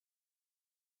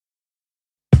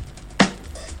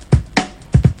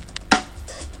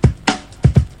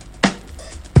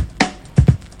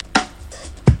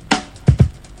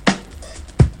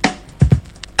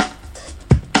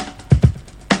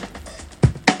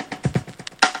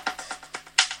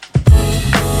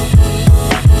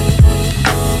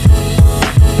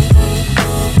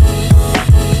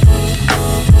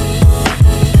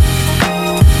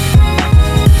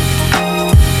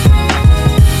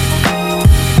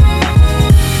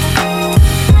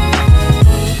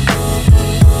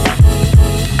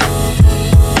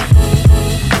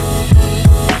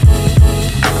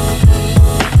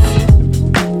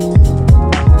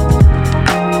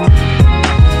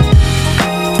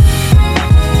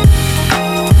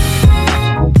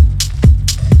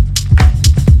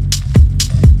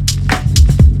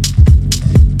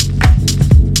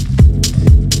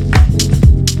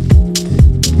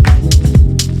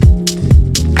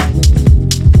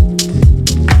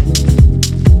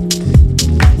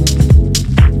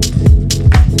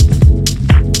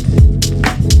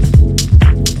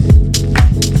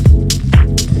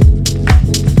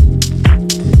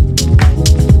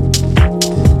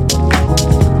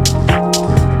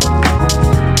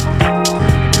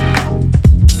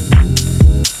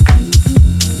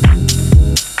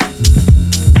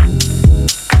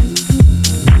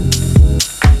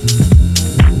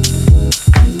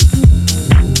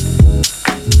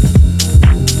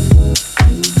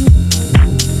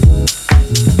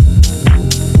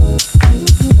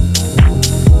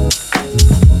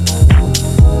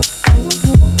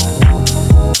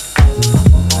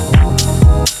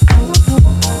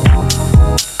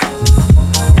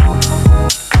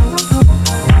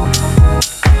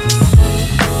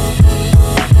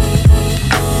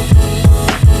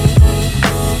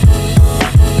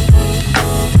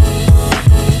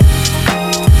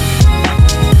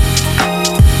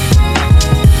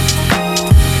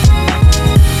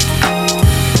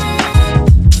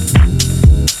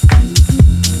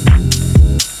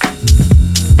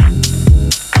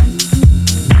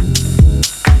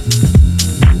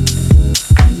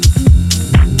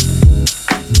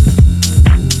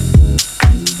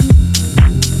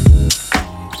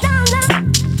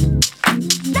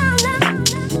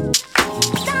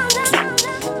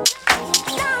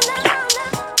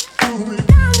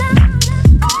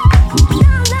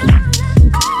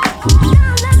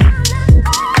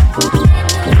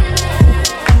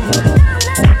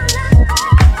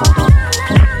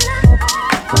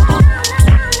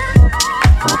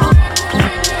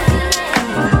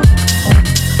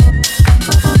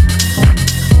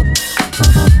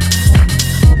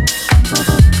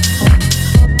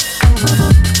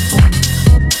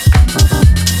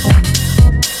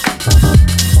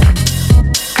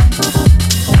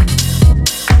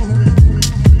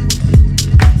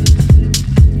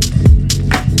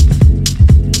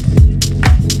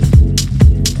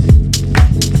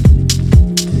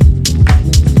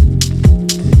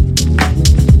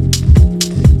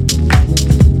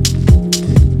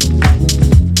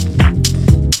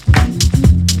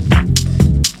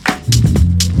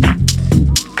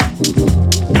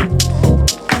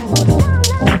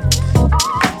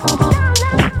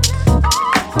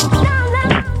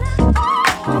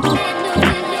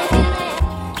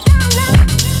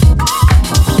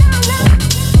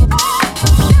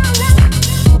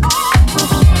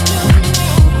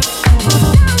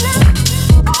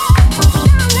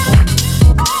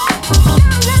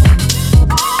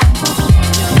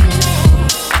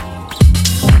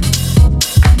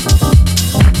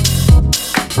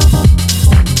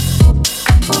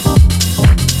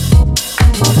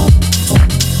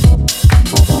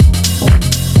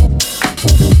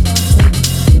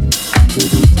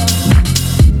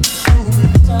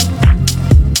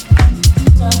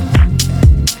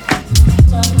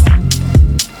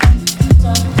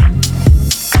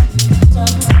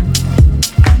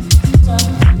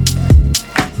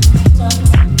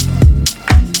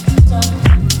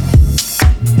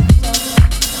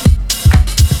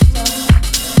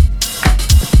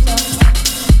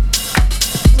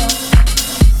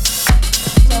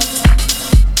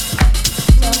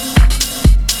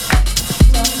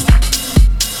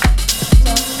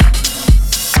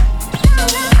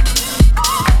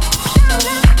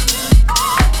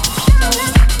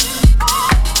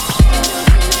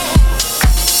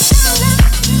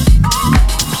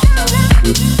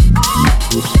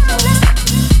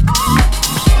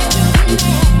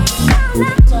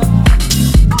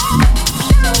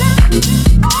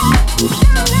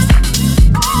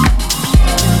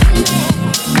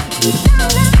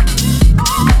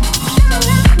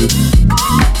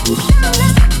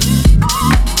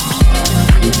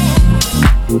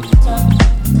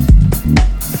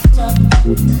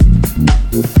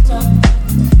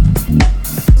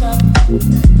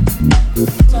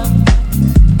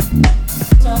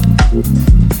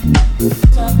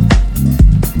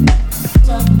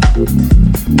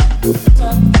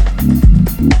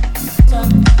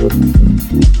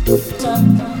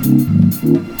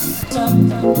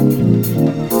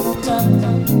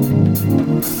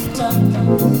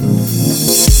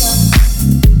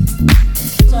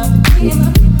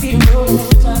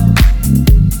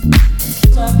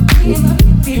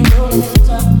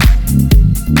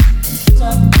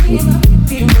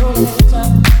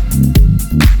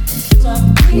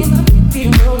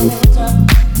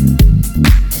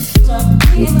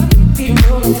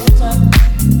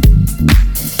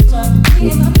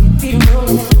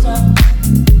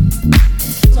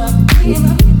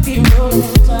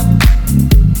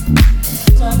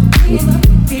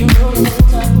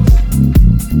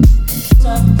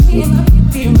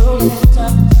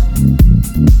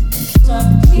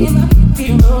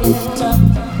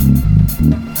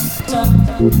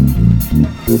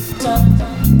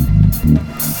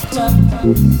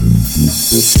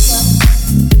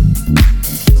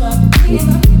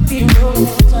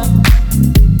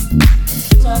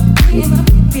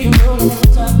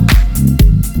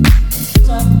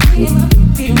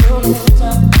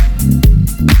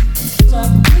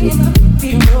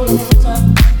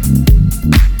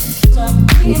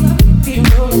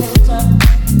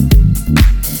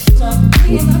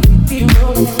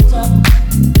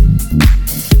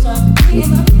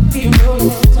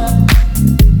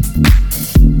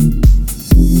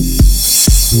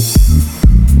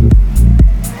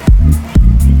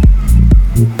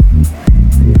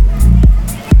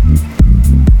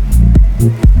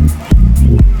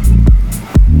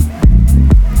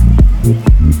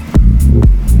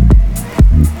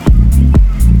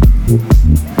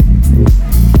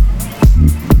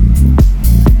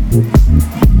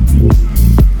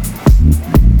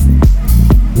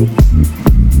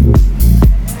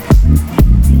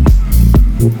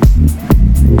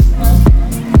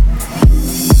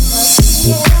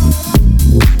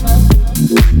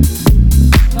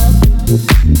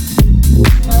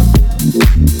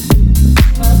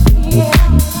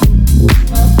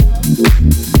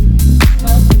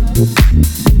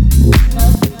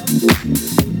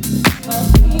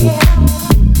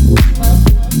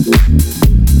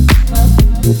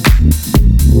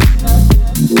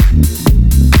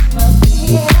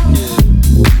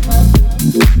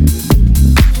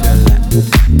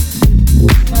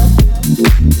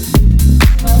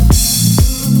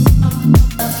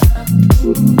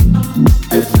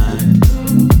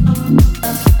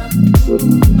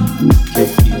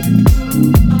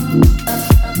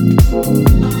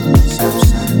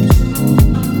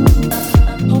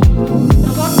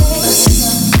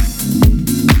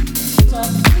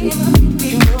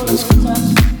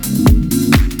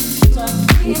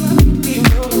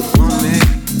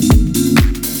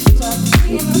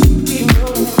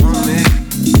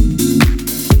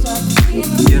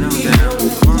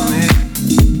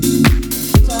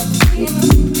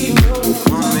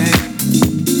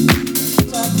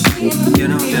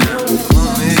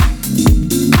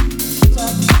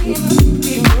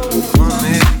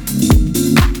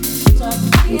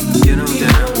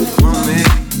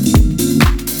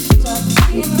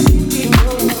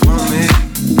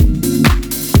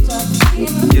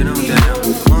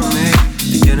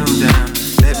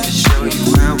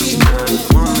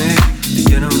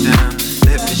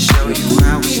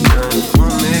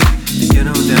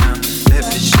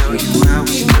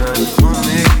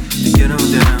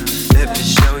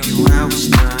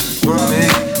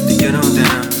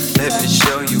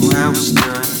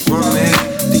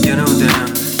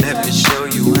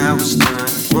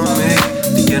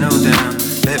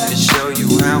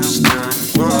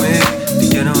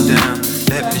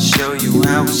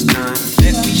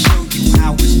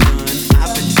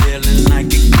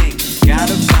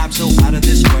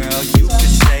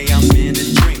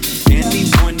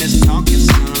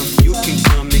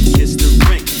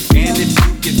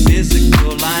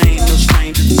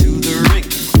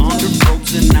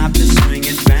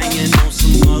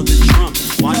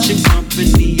Watching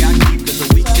company I keep, 'cause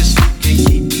the weakest you can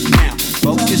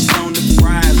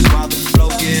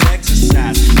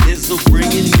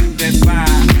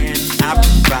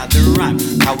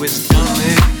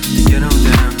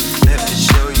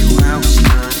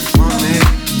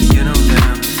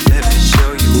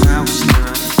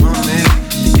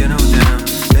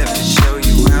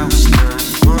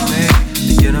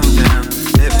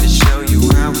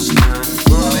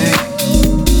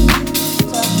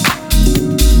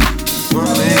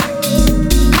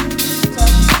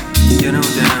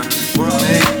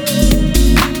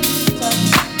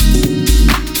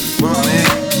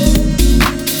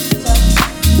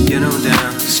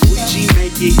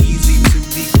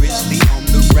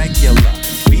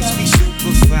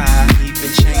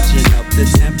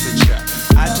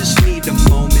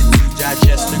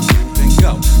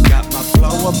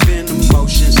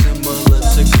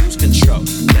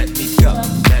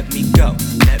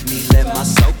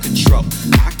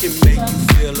can make you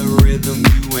feel a rhythm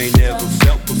you ain't never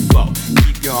felt before.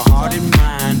 Keep your heart and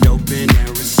mind open and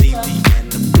receive the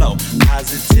end of flow.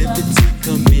 Positivity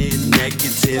come in,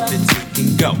 negativity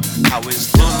can go. How it's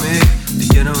done. Want me to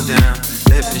get on down?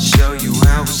 Let me show you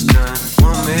how it's done.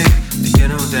 Want me to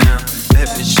get on down? Let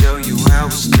me show you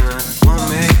how it's done. Want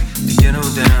me to get on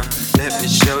down? Let me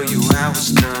show you how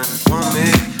it's done. Want me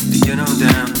to get on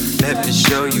down? Let me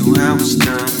show you how it's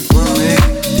done. Want me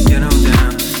to get on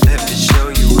down? Let me show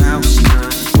you how it's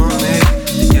done. Want me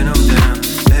to get on down?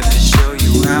 Let me show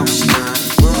you how it's done.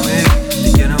 Want me to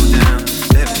get on down?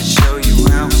 Let me show you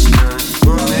how it's done.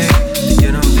 Want me to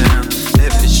get on down?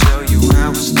 Let me show you how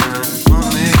it's done.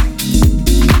 Want me?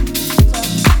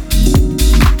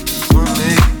 Want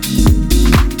me?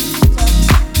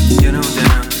 Get on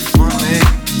down. Want me?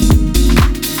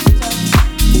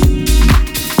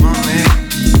 Want me?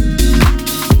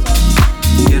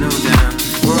 Get on down.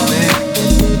 Want me?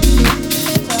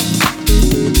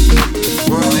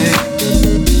 Want me?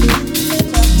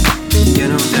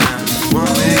 Get on down.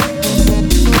 Want me?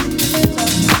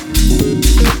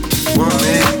 Want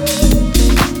me?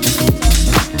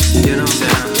 Get on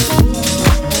down.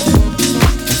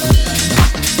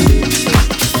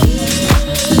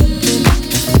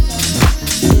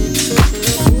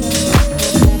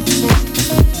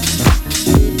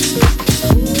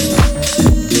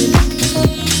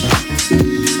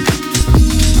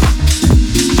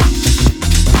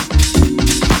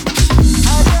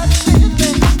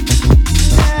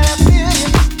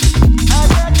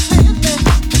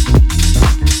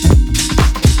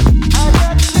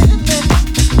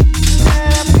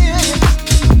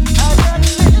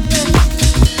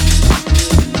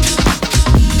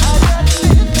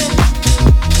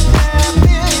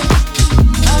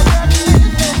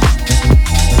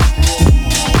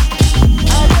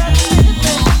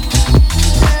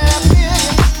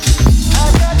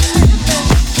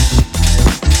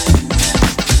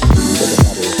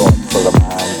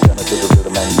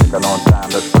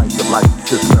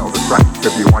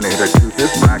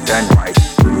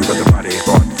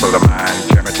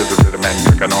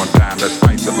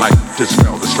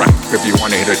 Dispel the strife. If you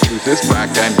wanna hit a truth, it's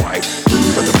black and white.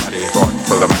 Food for the body, thought for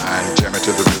the mind. Jam it to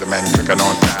the rhythm and clicking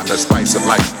on time. The spice of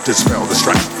life. Dispel the strife.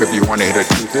 If you wanna hit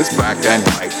a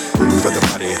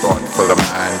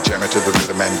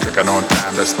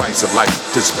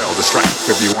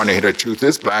truth,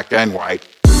 it's black and white.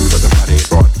 Food for the body,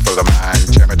 thought for the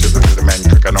mind. Jam it to the rhythm and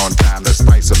clicking on time. The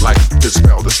spice of life.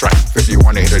 Dispel the strife. If you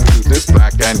wanna hit a truth, it's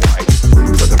black and white.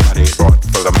 Food for the body, thought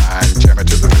for the mind. Jam it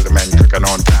to the rhythm and clicking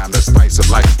on time. The spice of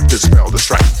life. Dispel the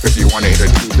strife. If you wanna hit a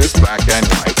truth, it's black and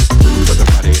white. Food for the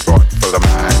body, thought for the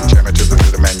mind. Jam it to the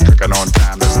rhythm and clicking on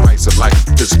time. The spice of life.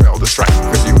 Dispel the strife.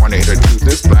 If you wanna hit a truth,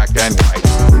 it's black and white.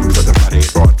 Food for the body,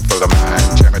 thought for the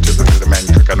mind. Jam it to the rhythm and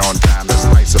clicking on time. The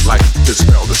spice of life.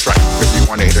 Dispel the strife. If you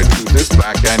wanna hit a truth, it's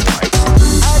black and white. I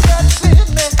got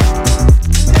feeling that I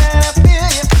feel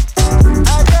you. I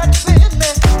got feeling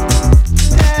that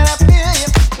I feel you.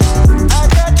 I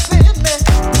got feeling that I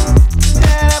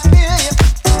feel you.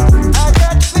 I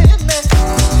got feeling that I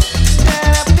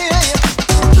feel you.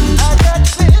 I got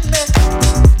feeling that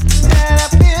I feel you. I got feeling that I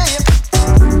feel you.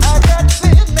 I got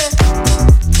feeling that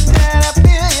I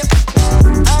feel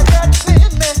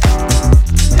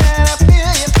you. I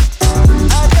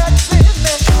got feeling that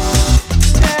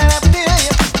I feel you.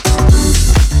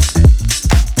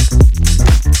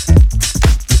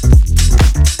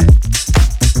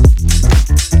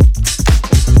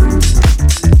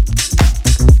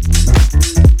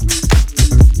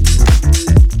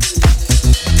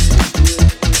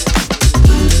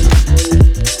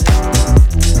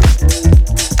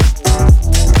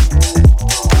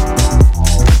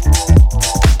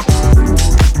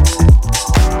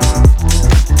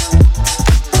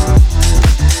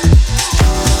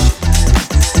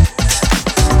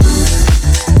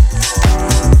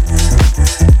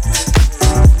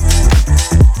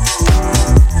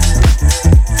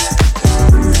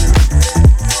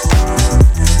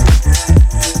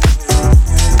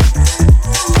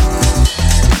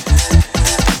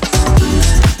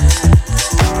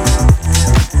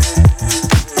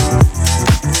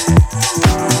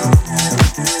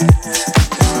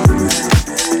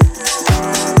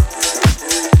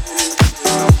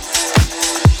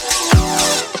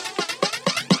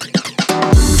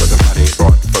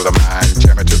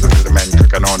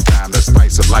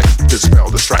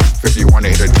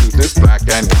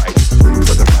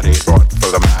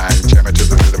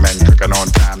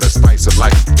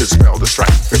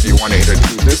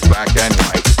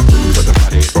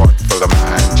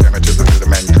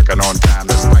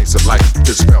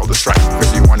 Dispel the strife.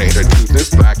 If you wanna hit a truth, it's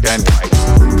black and white.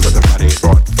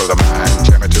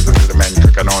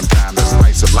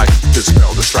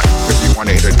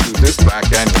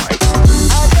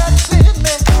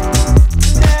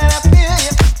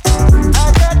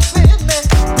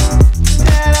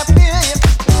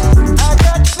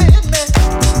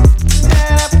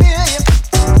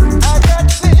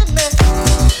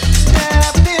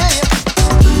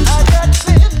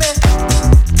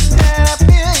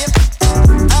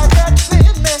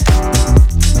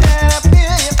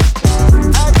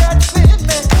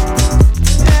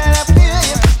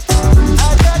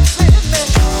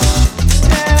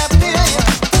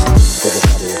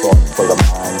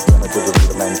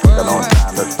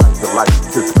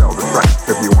 strife.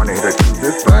 If you wanna hit a tune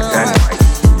this black and white.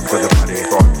 For the body,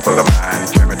 thought for the mind,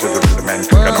 jamming to the rhythm and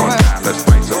cooking on time. The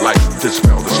spice of life,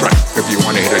 dispel the strife. If you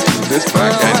wanna hit a tune this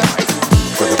black and white.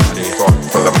 For the body, thought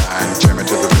for the mind, jamming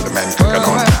to the rhythm and cooking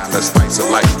on time. The spice of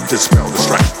life, dispel the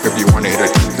strife. If you wanna hit a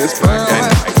tune this black and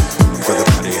white. For the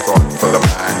body, thought for the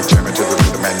mind, jamming to the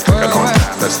rhythm and cooking on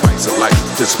time. The spice of life,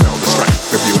 dispel the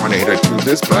strife. If you wanna hit a tune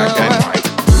this black and white.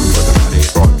 For the body,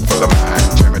 thought for the mind,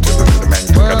 jamming to the rhythm and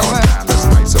cooking on time. The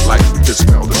spice of life,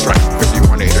 dispel the strife. If you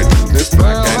wanna hit a tune this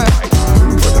black and white.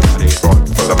 For the body, thought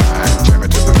for the mind, jamming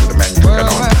to the rhythm and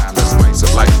cooking on time. The spice of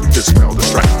life, dispel the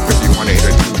strife. If you wanna hit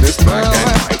a tune this black and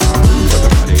white. For the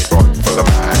body, thought for the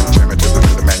mind, jamming to the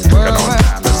rhythm and cooking on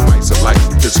time. The spice of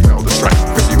life, dispel the strife.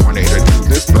 If you wanna hit a tune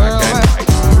this black and white.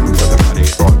 For the body,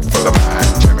 thought for the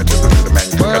mind, jamming to the rhythm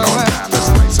and cooking on time. The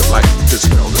spice of life,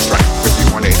 dispel the strife. If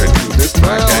you wanna hit a tune this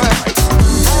black and white.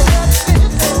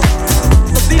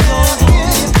 The beat goes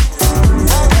on.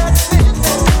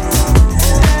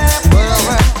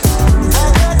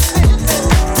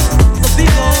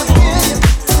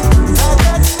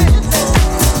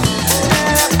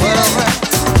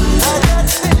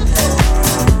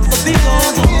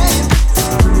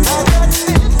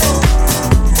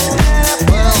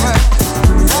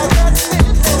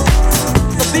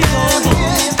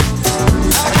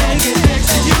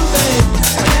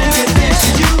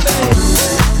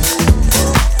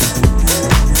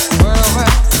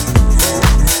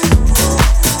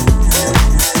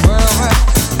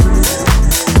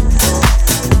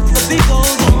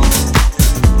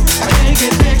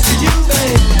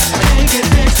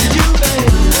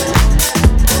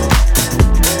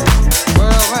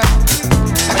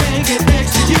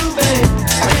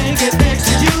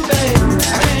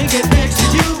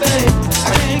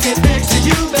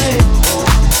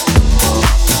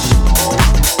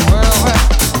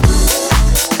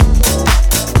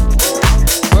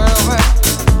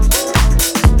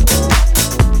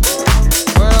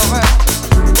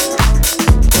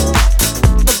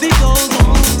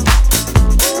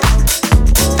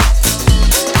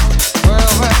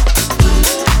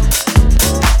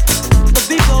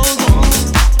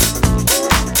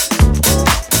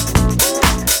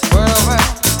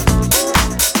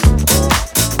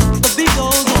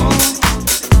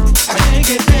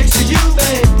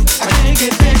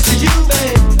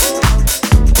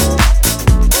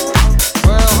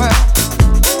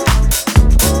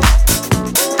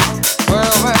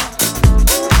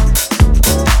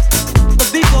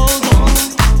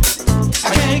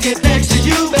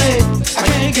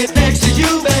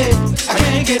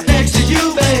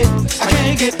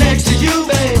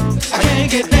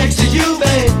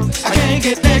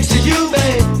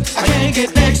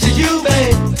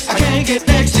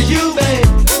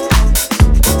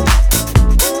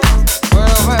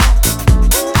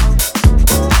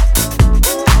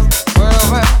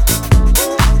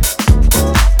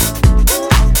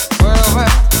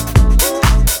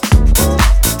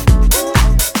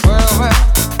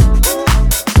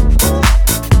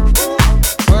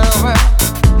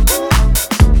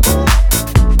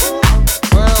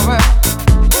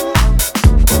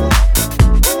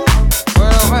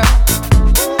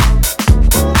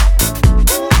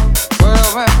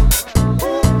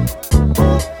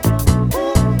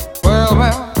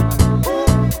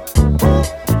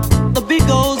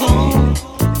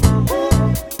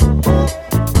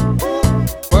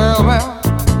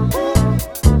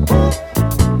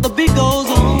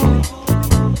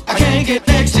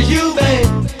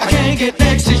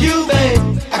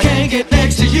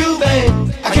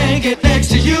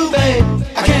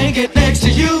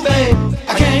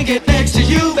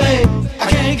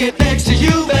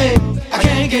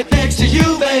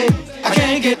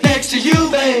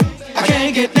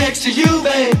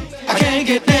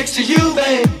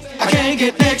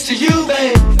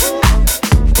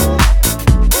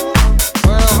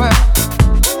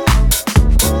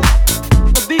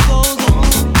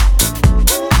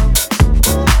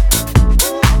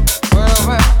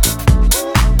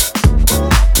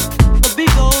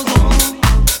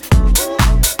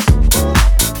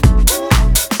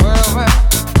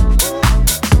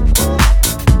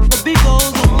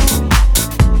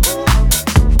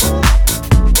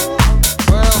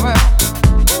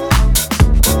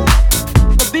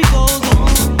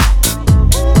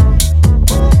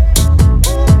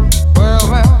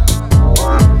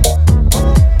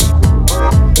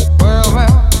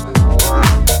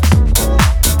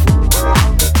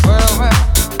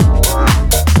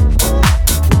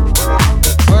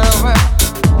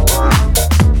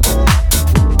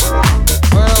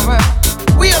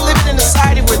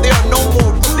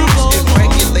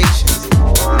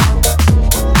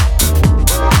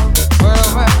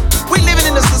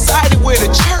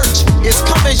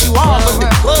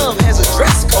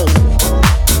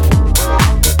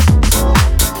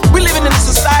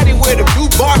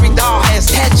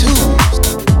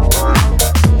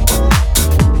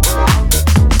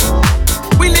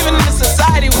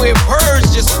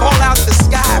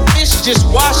 just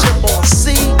wash up on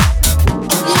C.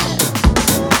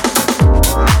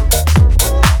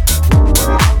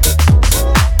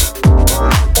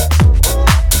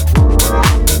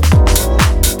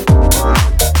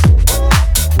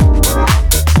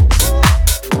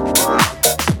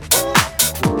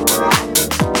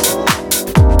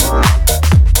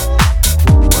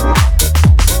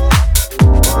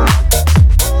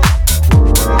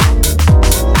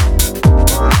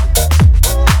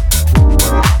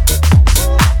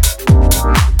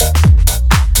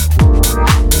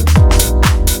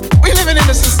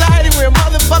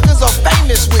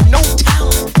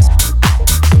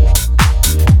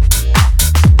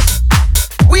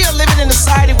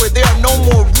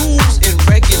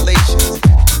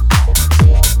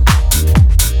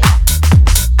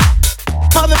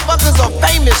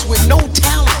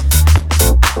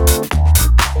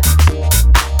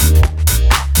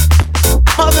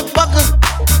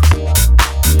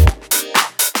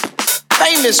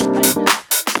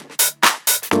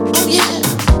 Oh yeah.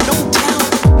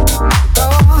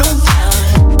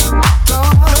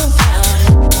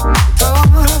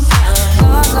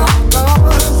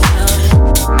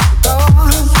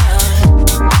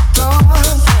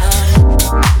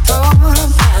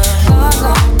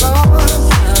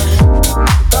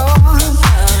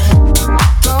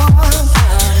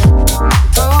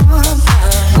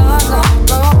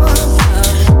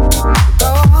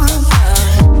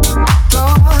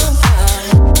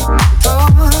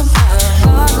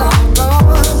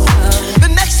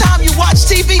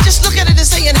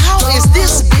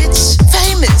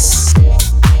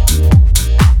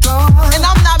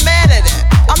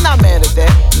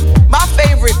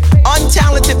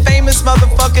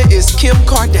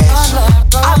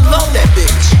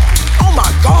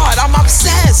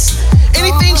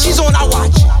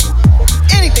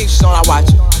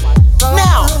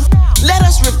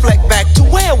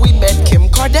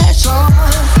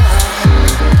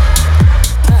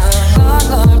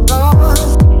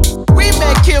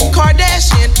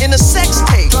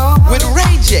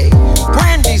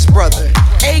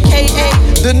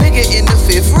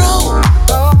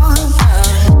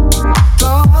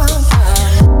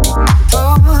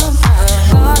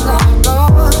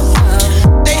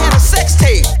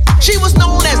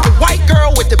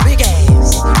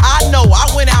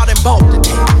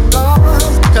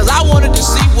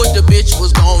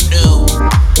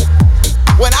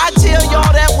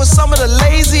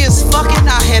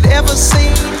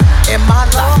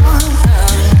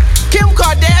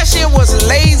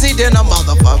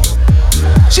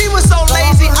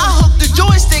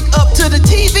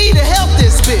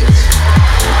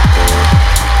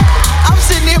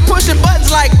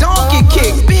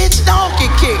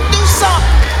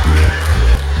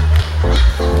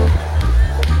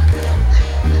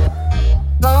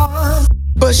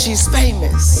 She's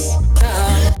famous.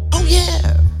 Oh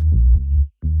yeah.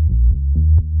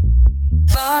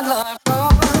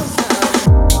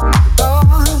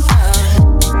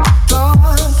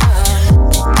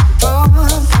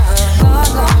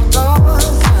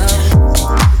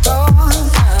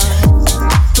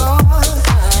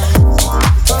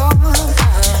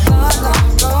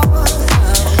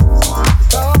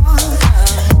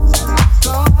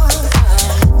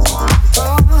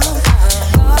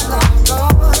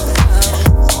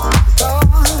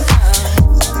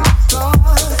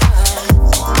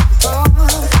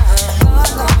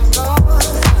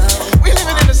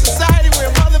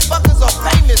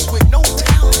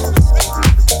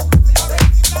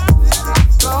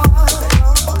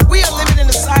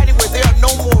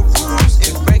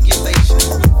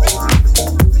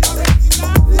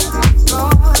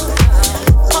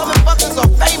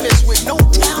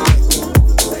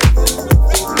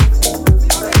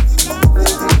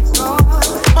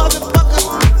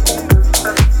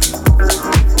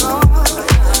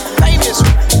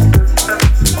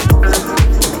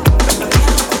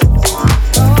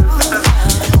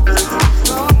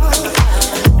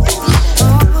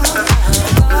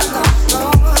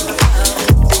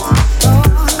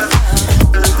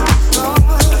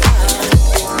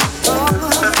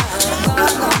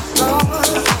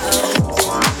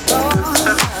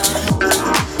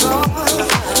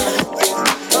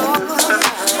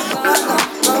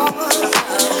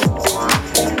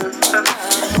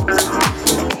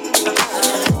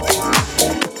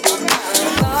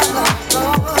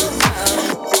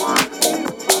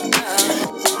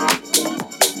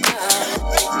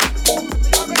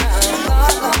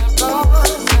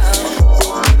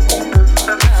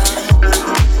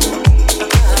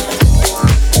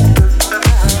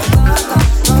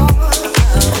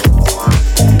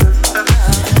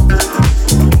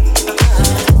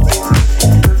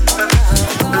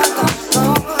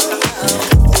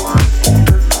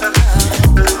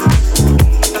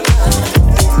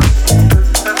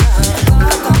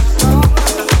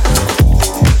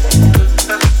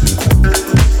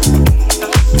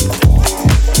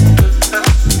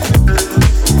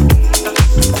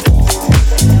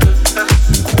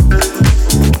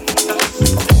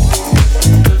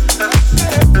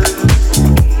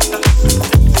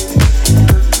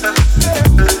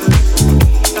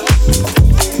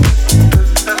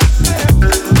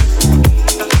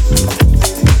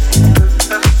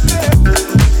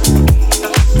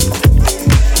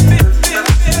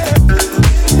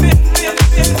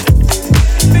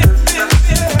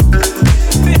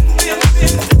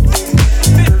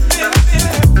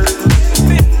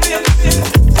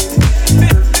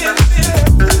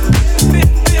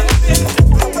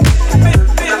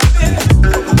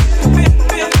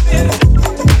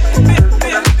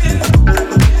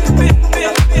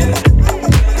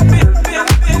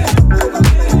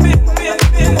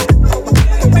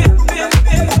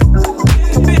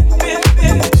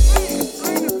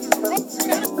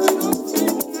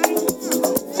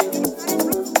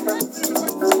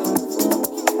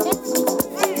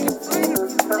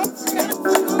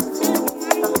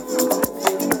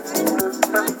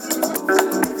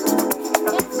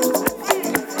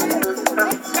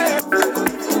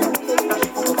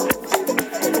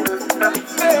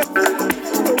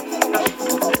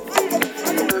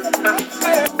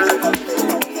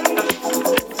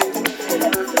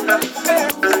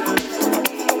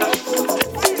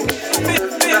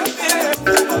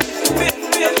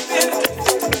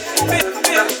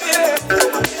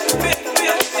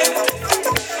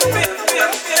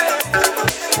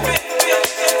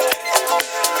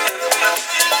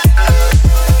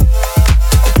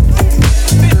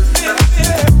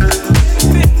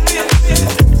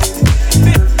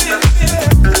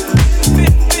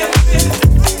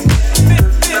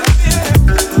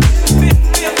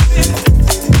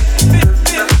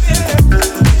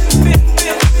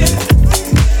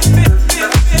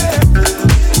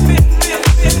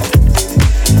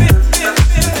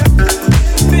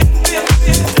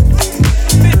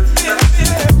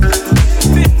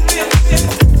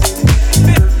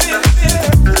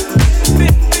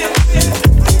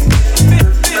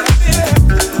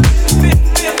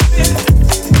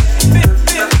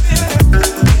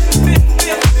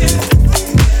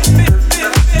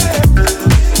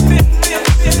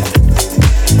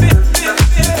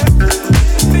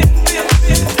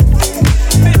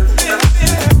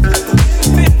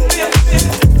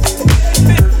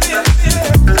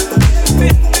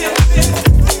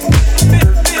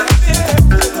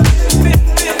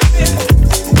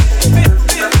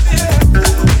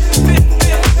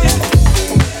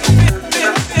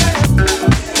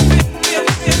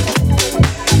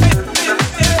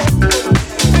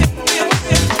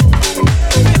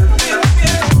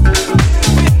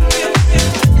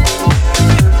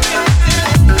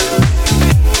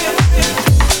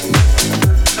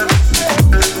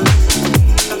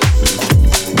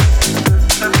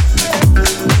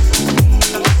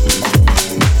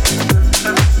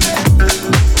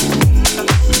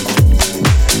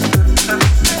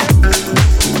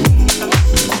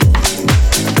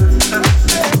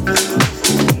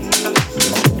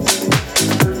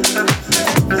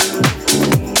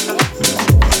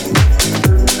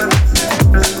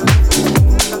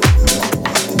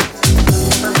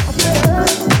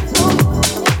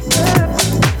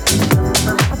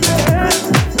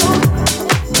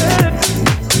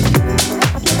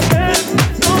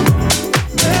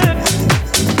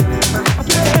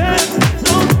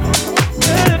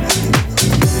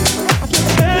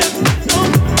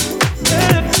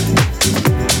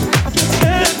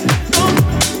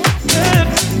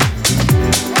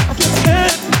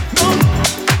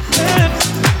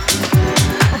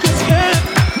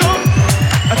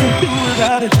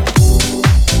 without it.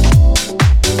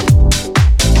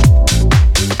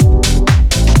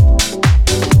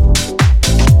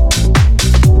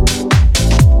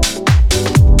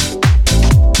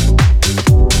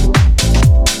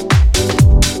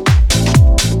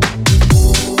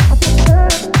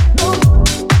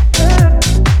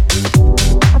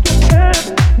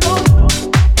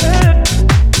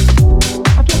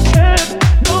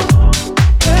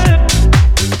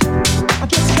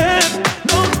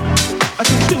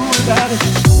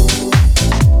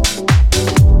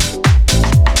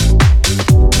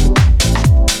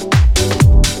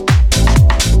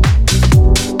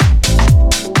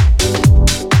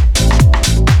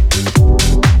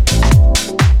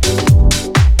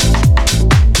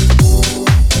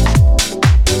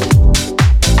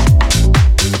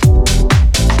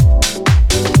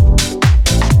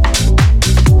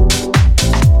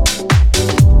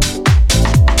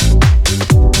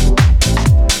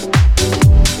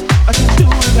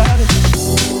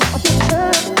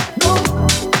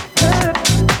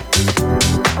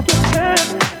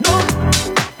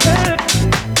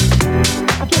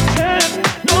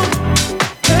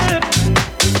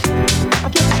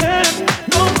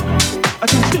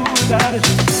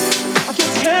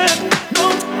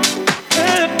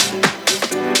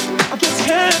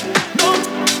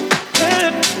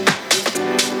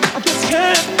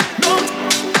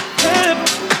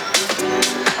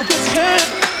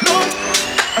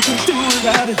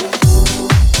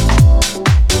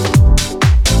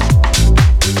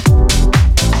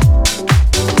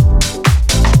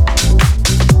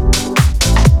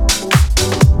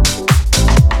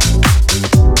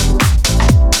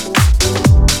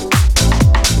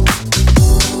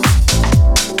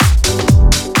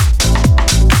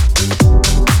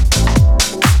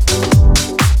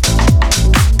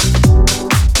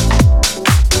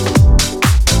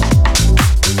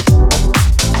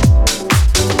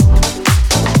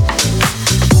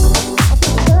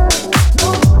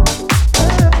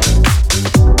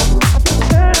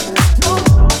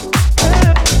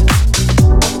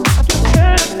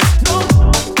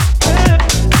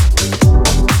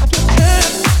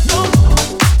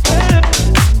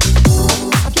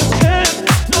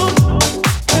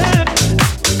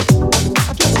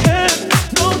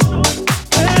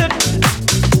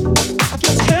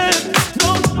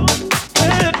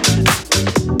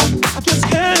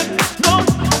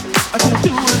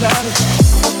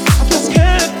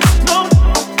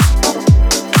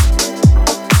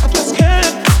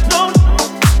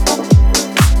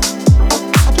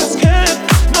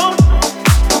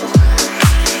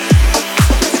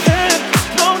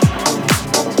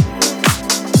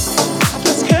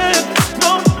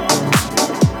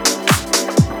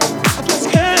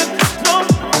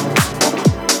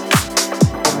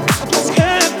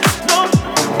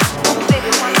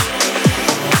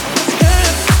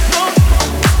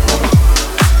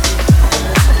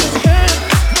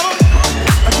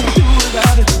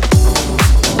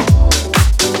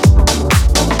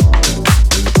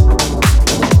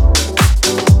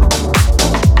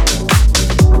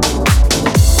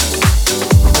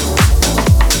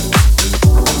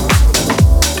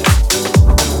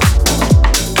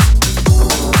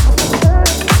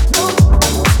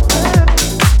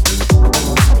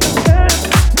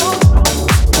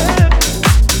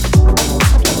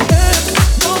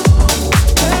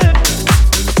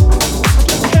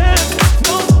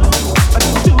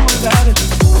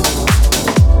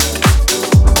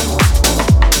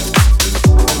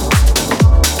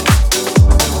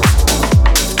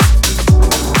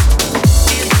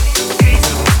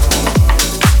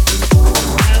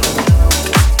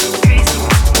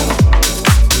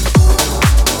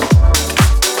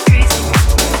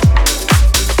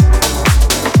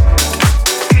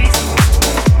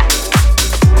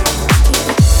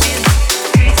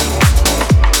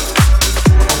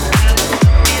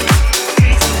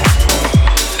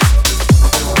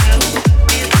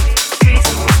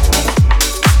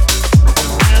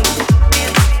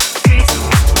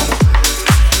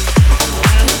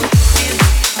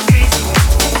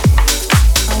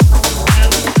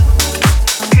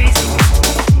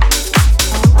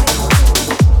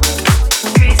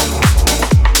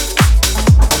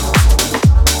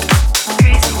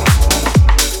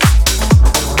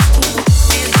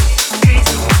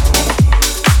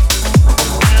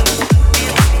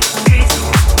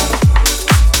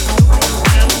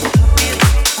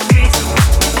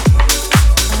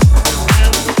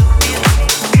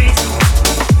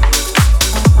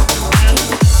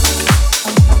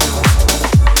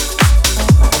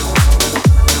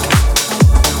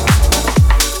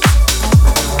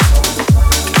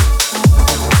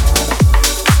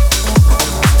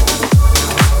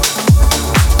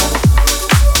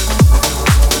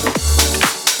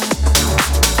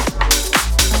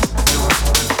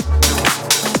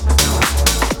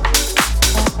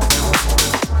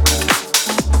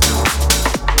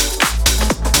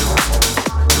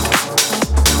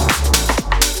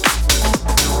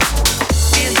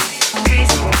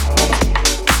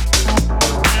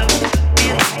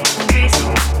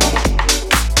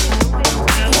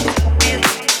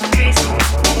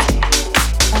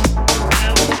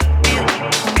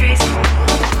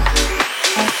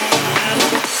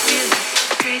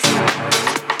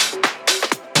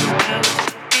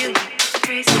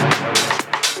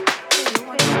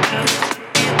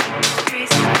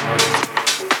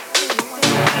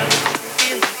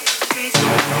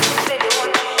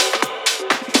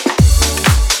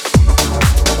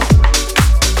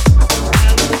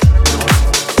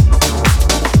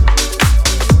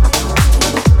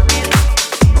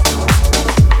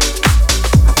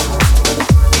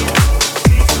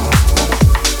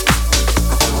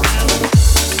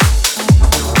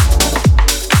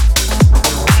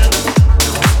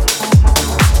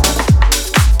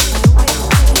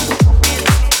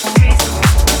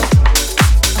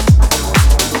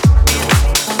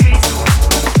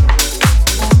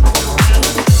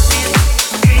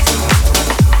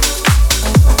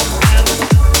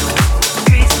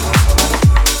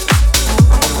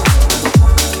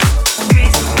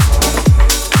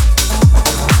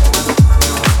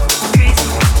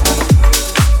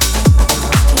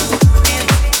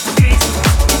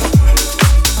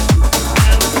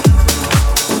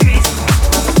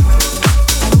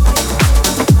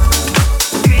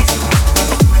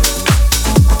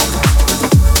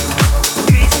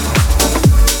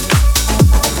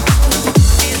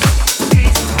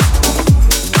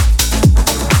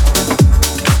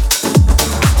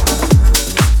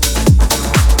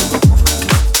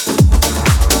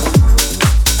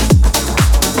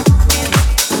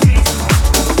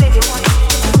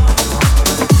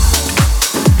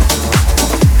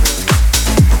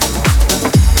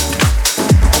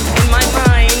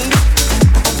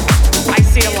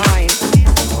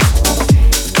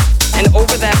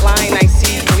 that line I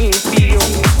see green fields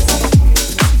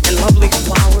and lovely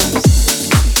flowers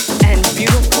and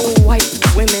beautiful white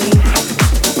women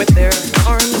with their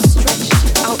arms stretched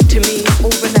out to me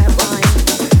over that line.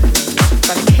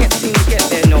 But I can't seem to get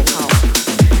there no how.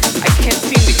 I can't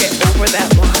seem to get over that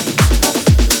line.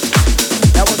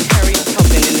 That was Harriet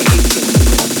Tubman in the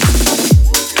 1800s.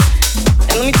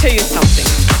 And let me tell you something.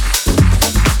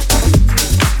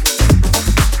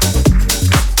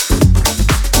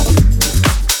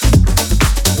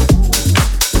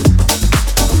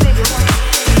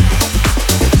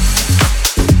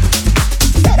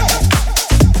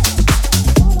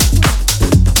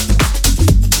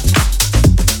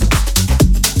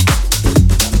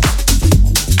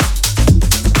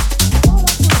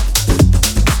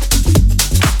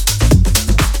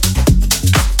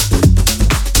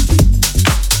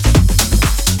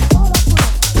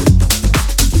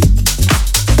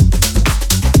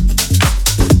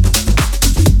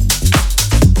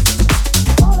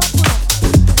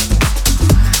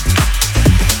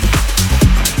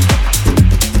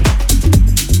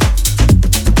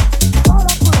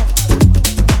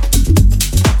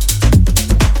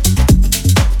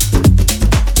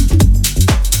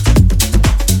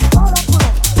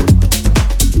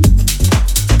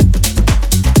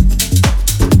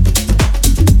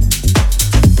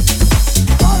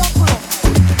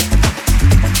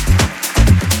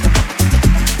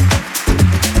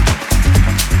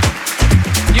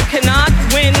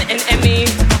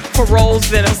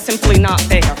 That are simply not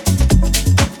there.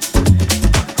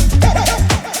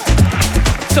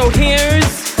 So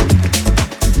here's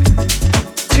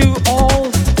to all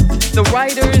the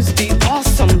writers, the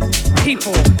awesome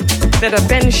people that are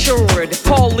Ben Sherwood,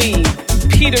 Paul Lee,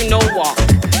 Peter Nowak,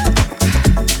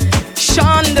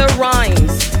 Shonda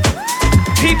Rhimes,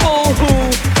 people who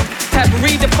have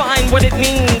redefined what it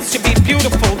means to be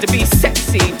beautiful, to be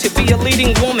sexy, to be a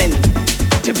leading woman,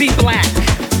 to be black.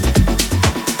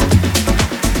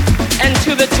 And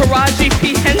to the Taraji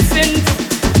P. Hensons,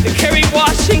 the Kerry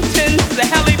Washingtons, the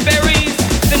Halle Berrys,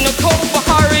 the Nicole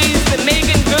Beharies, the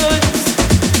Megan Goods,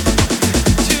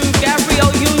 to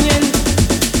Gabrielle Union,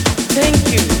 thank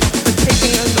you for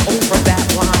taking us over that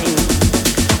line.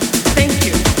 Thank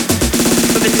you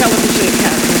for the Television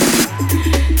Academy.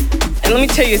 And let me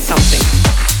tell you something.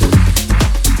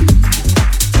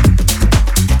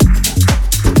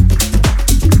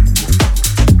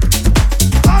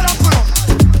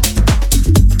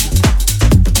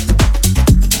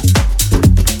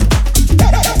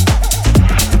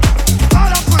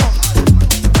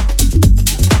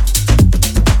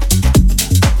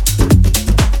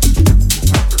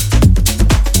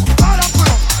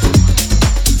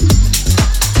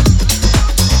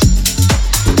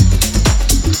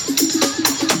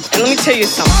 Tell you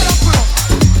something.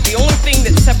 The only thing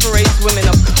that separates women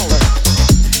of color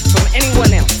from anyone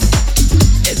else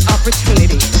is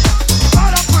opportunity.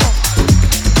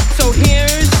 So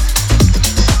here's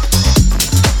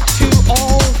to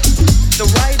all the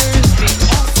writers, the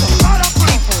awesome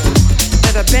people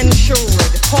that are Ben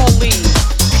Sherwood, Paul Lee,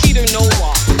 Peter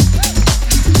Nowak,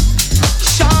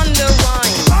 Shonda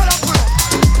Rhimes,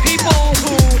 people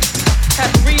who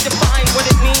have redefined what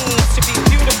it means to be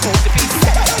beautiful, to be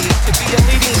sexy, to be a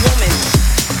leading woman,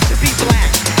 to be black.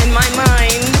 In my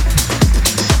mind,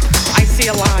 I see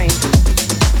a line.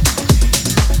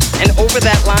 And over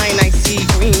that line, I see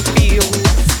green fields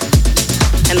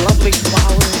and lovely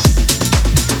flowers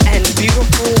and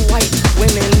beautiful white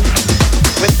women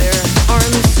with their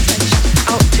arms stretched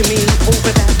out to me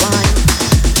over that line.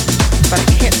 But I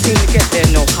can't seem to get there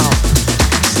no how.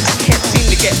 I can't seem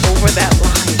to get over that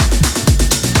line.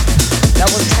 That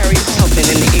was Harriet Tubman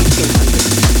in the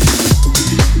 1800s.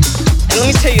 And let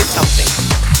me tell you something.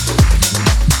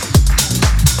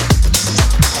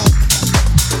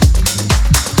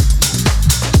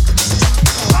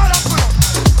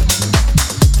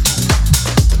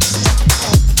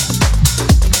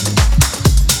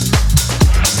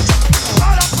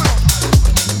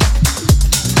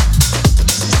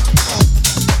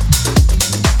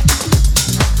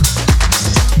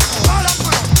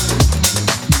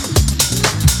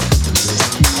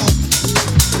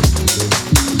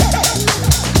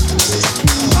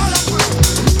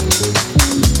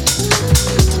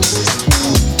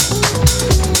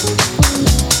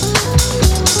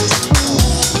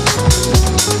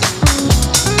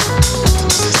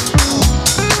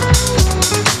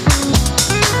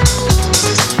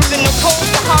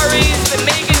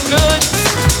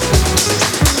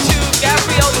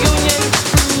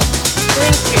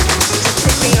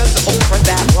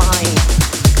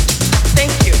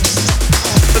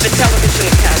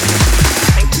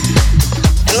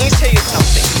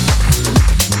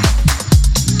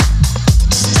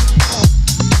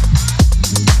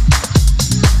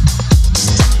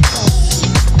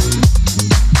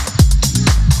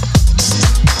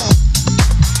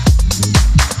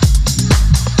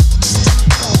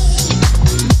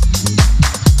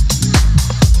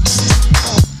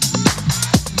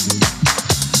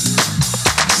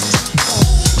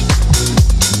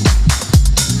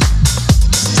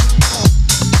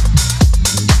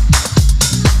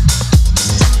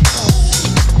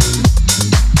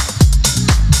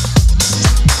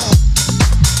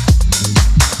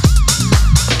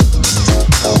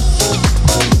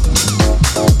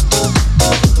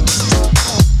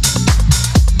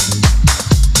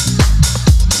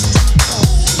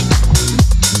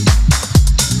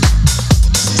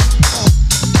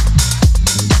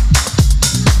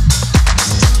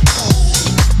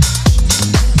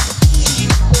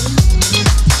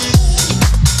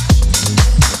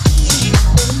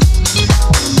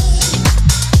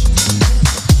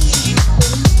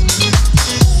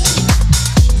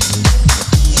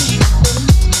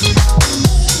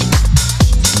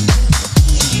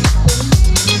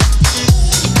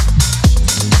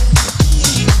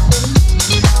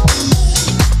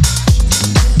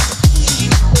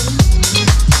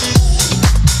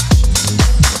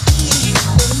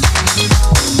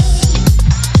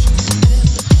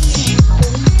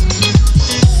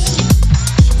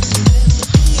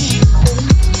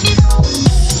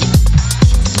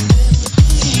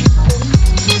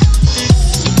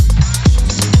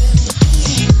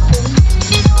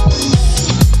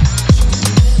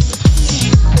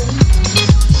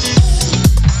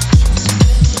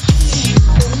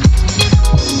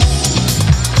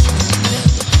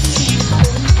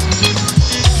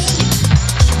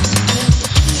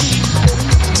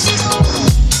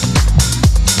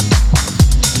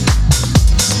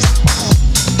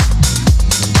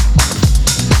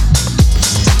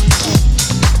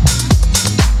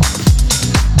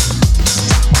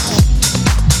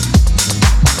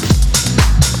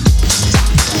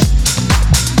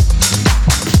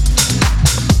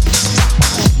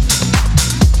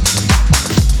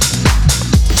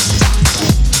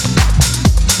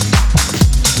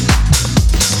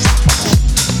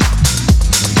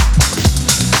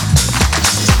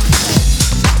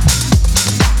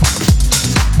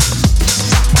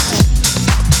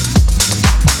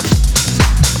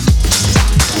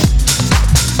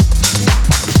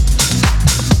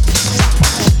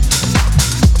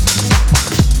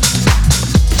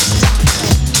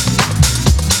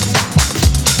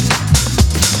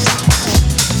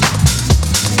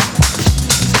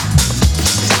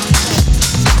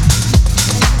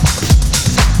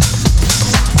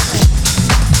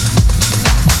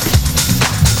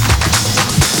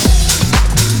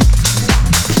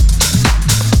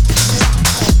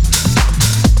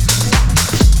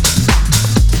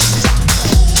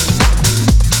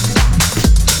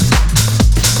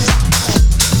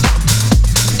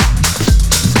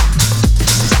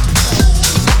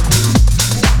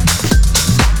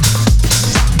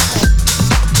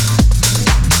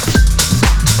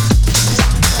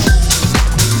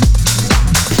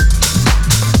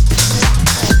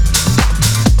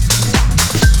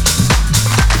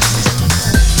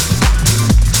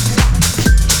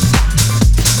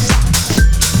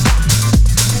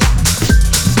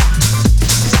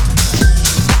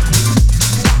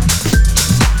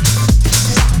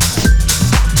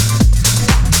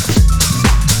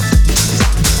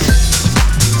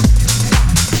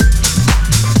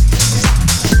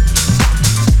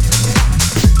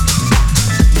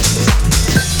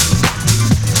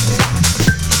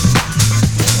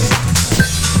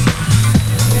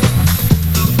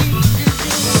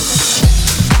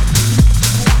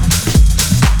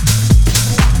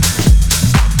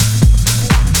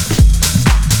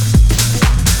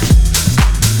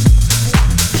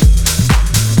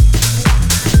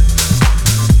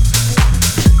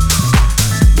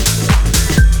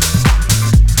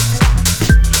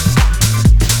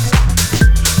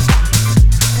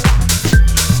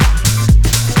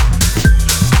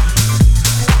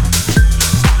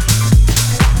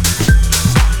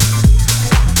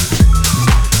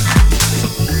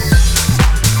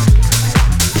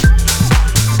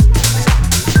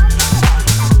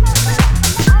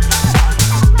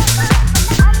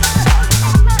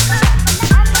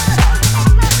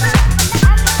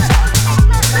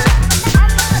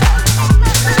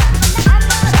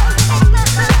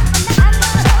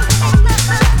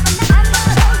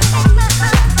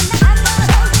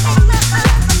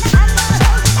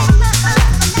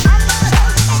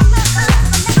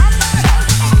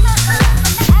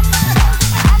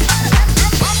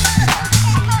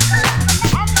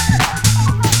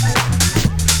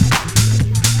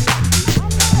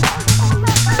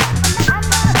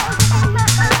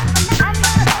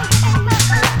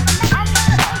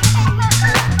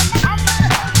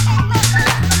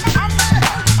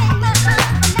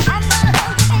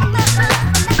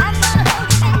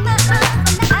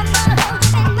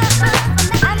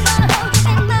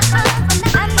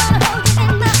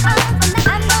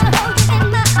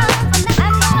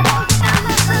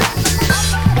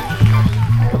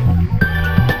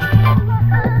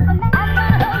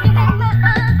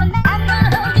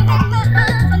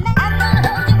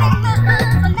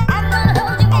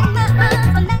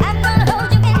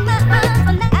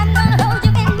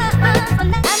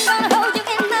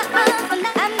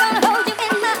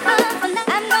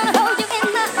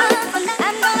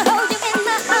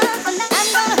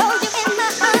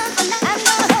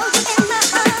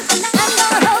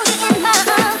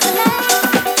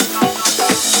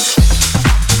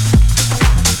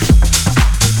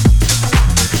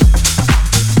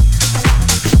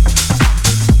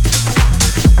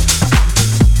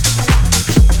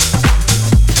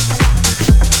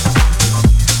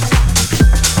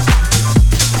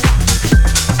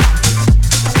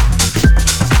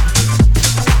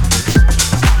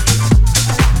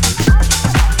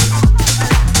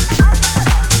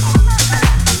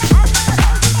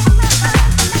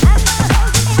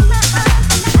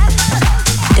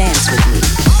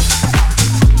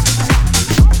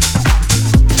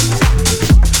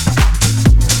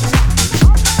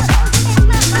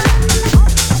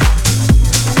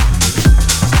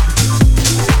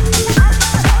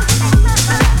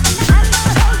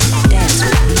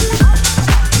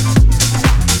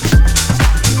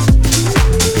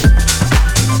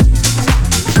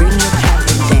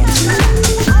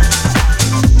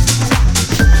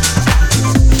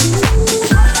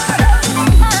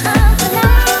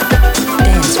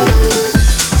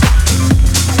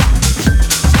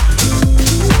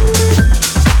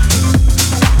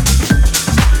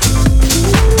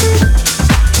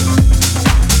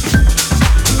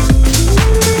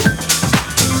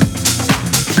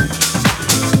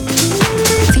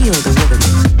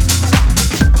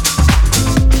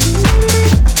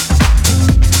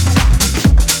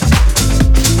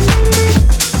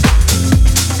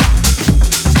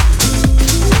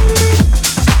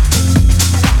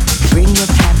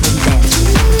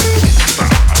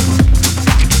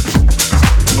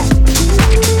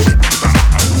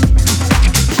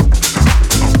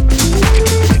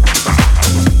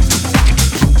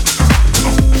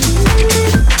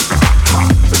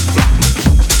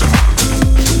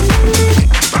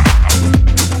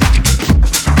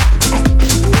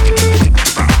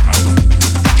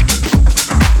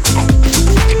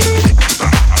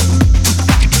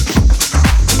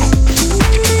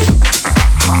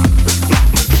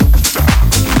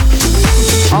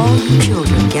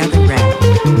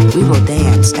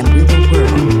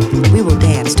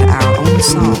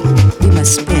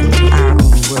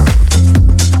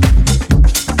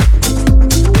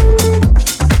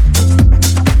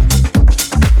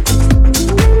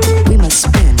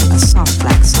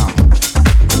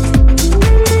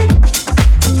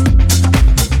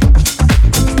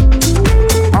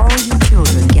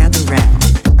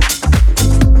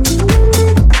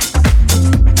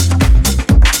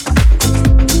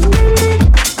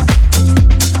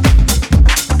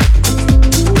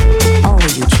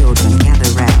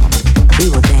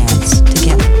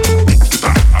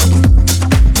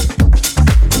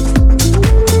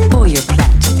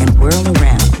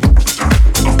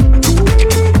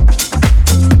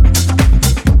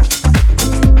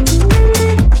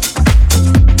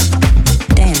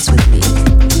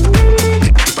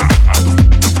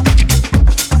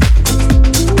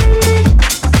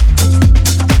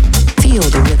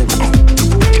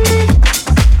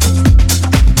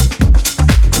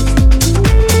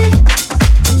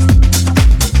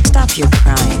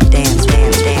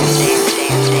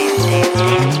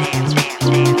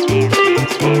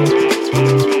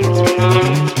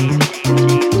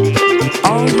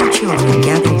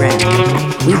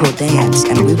 will dance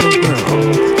and we will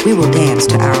whirl. We will dance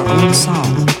to our own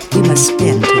song. We must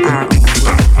spin to our own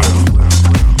world.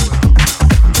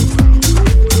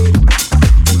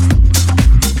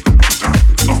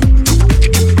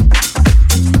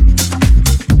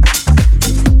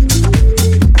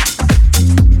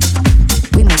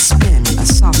 We must spin a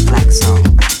soft black song.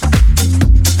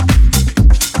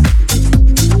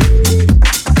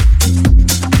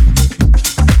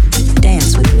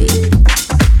 Dance with me.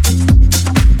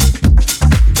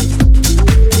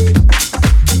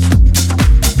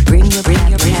 Bring your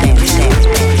dance, dance.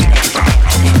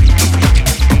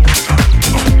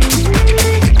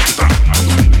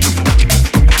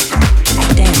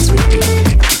 Dance with me.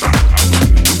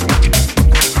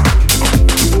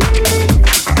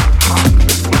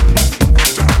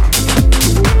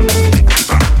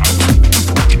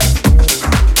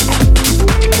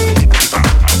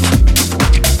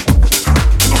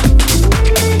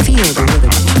 Feel the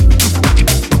rhythm.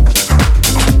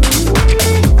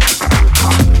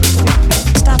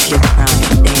 Stop your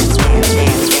crying. Dance, dance,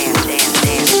 dance, dance,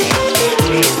 dance,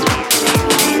 dance.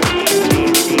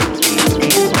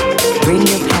 Bring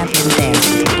your pattern dance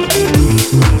with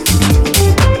me.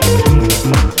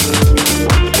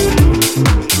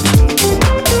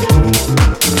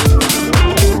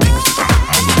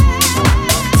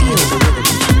 Feel the rhythm.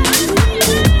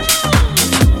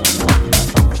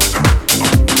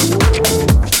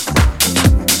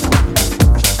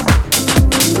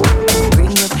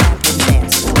 Bring your pattern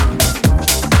dance with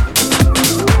me.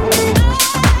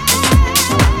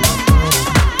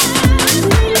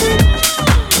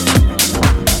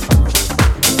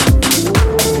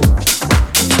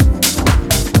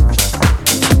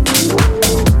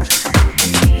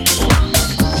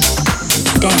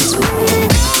 Dance with me.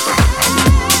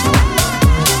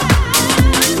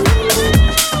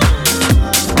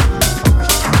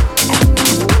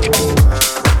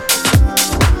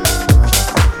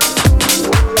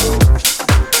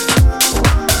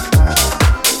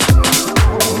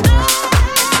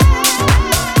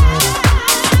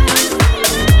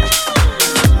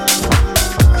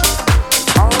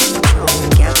 All the children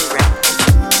gather round.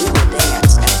 We will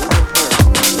dance and we will whirl.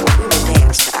 We will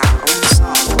dance to our own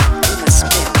song. We must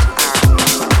spin to our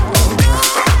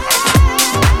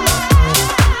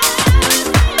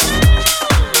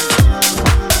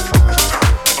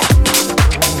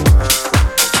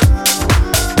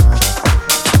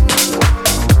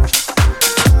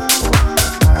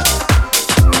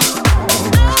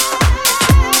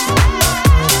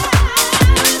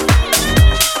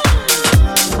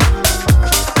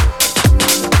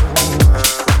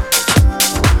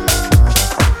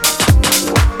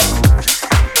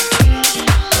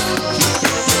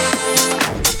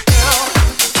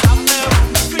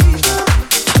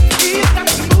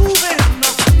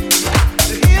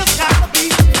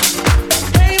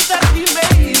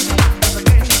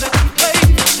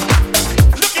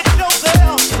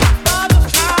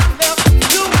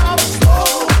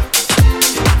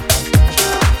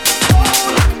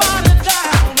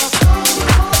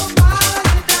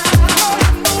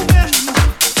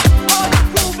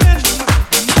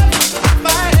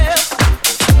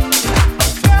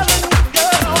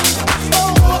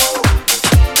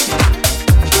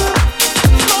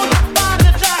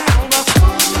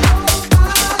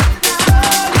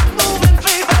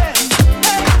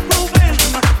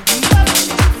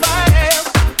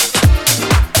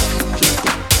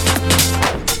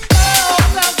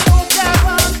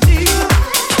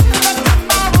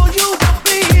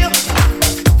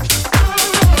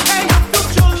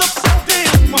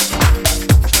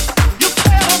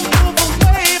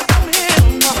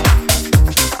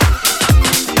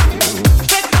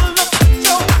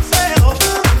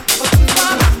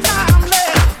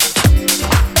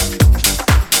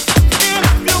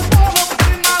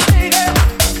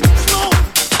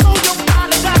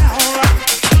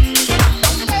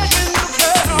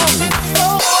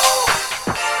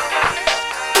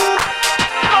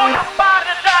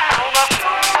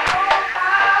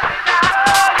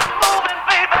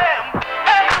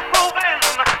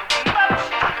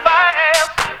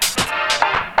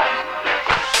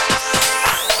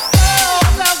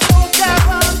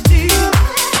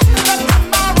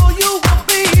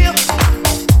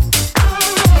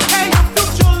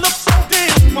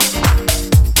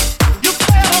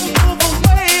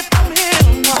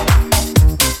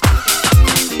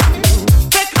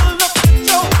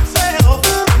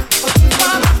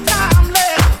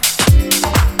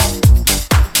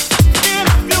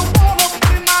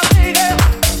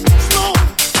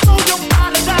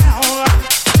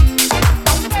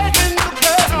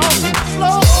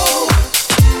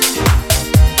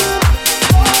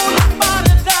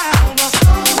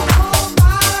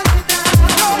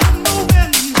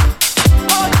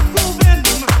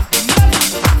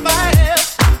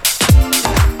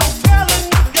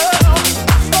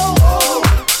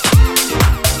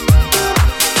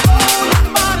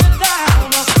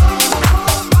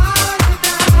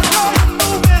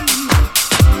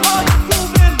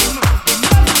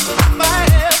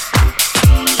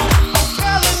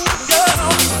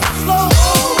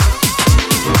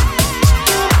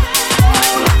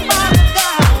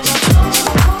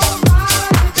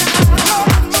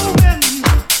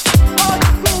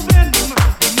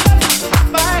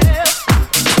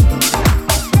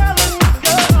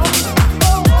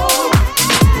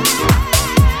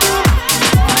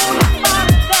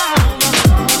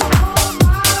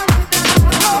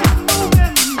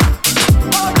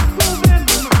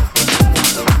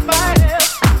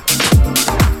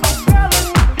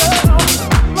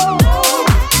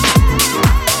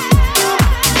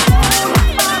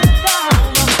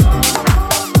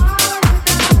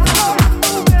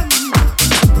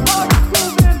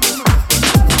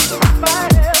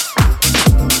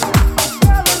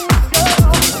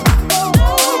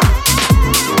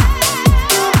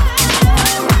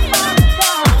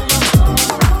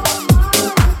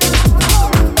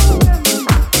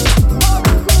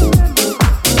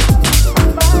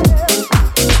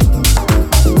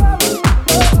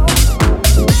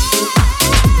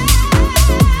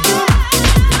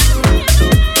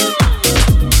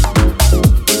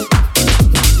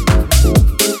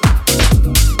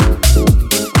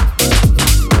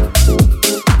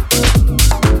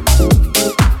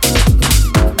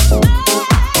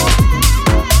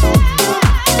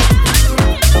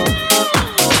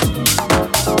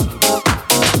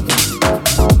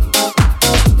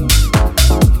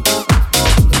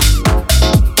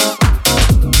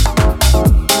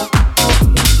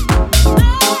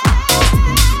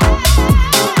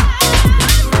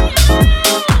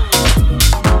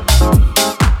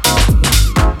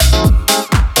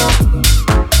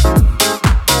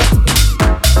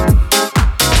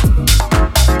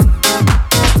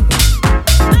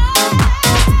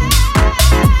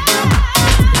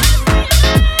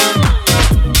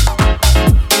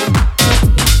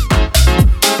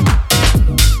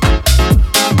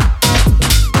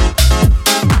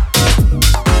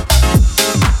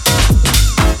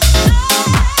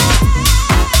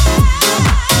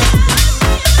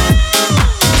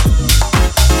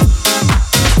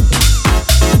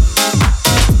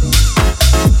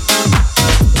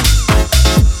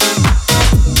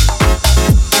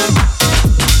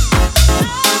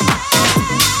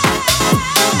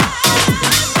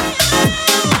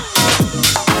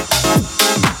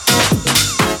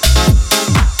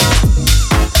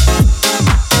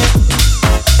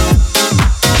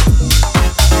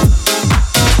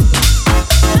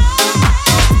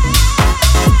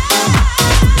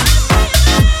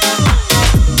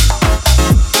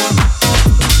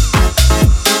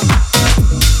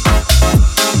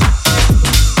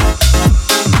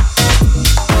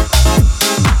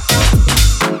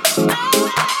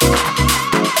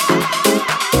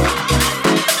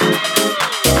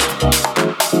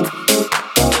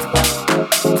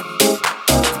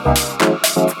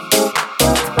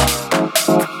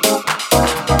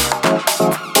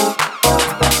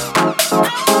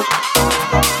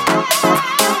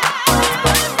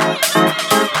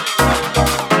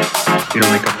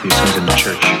for your sins in the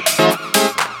church.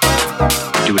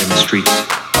 Do it in the streets.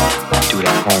 Do it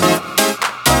at home.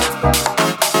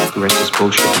 The rest is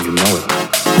bullshit and you know it.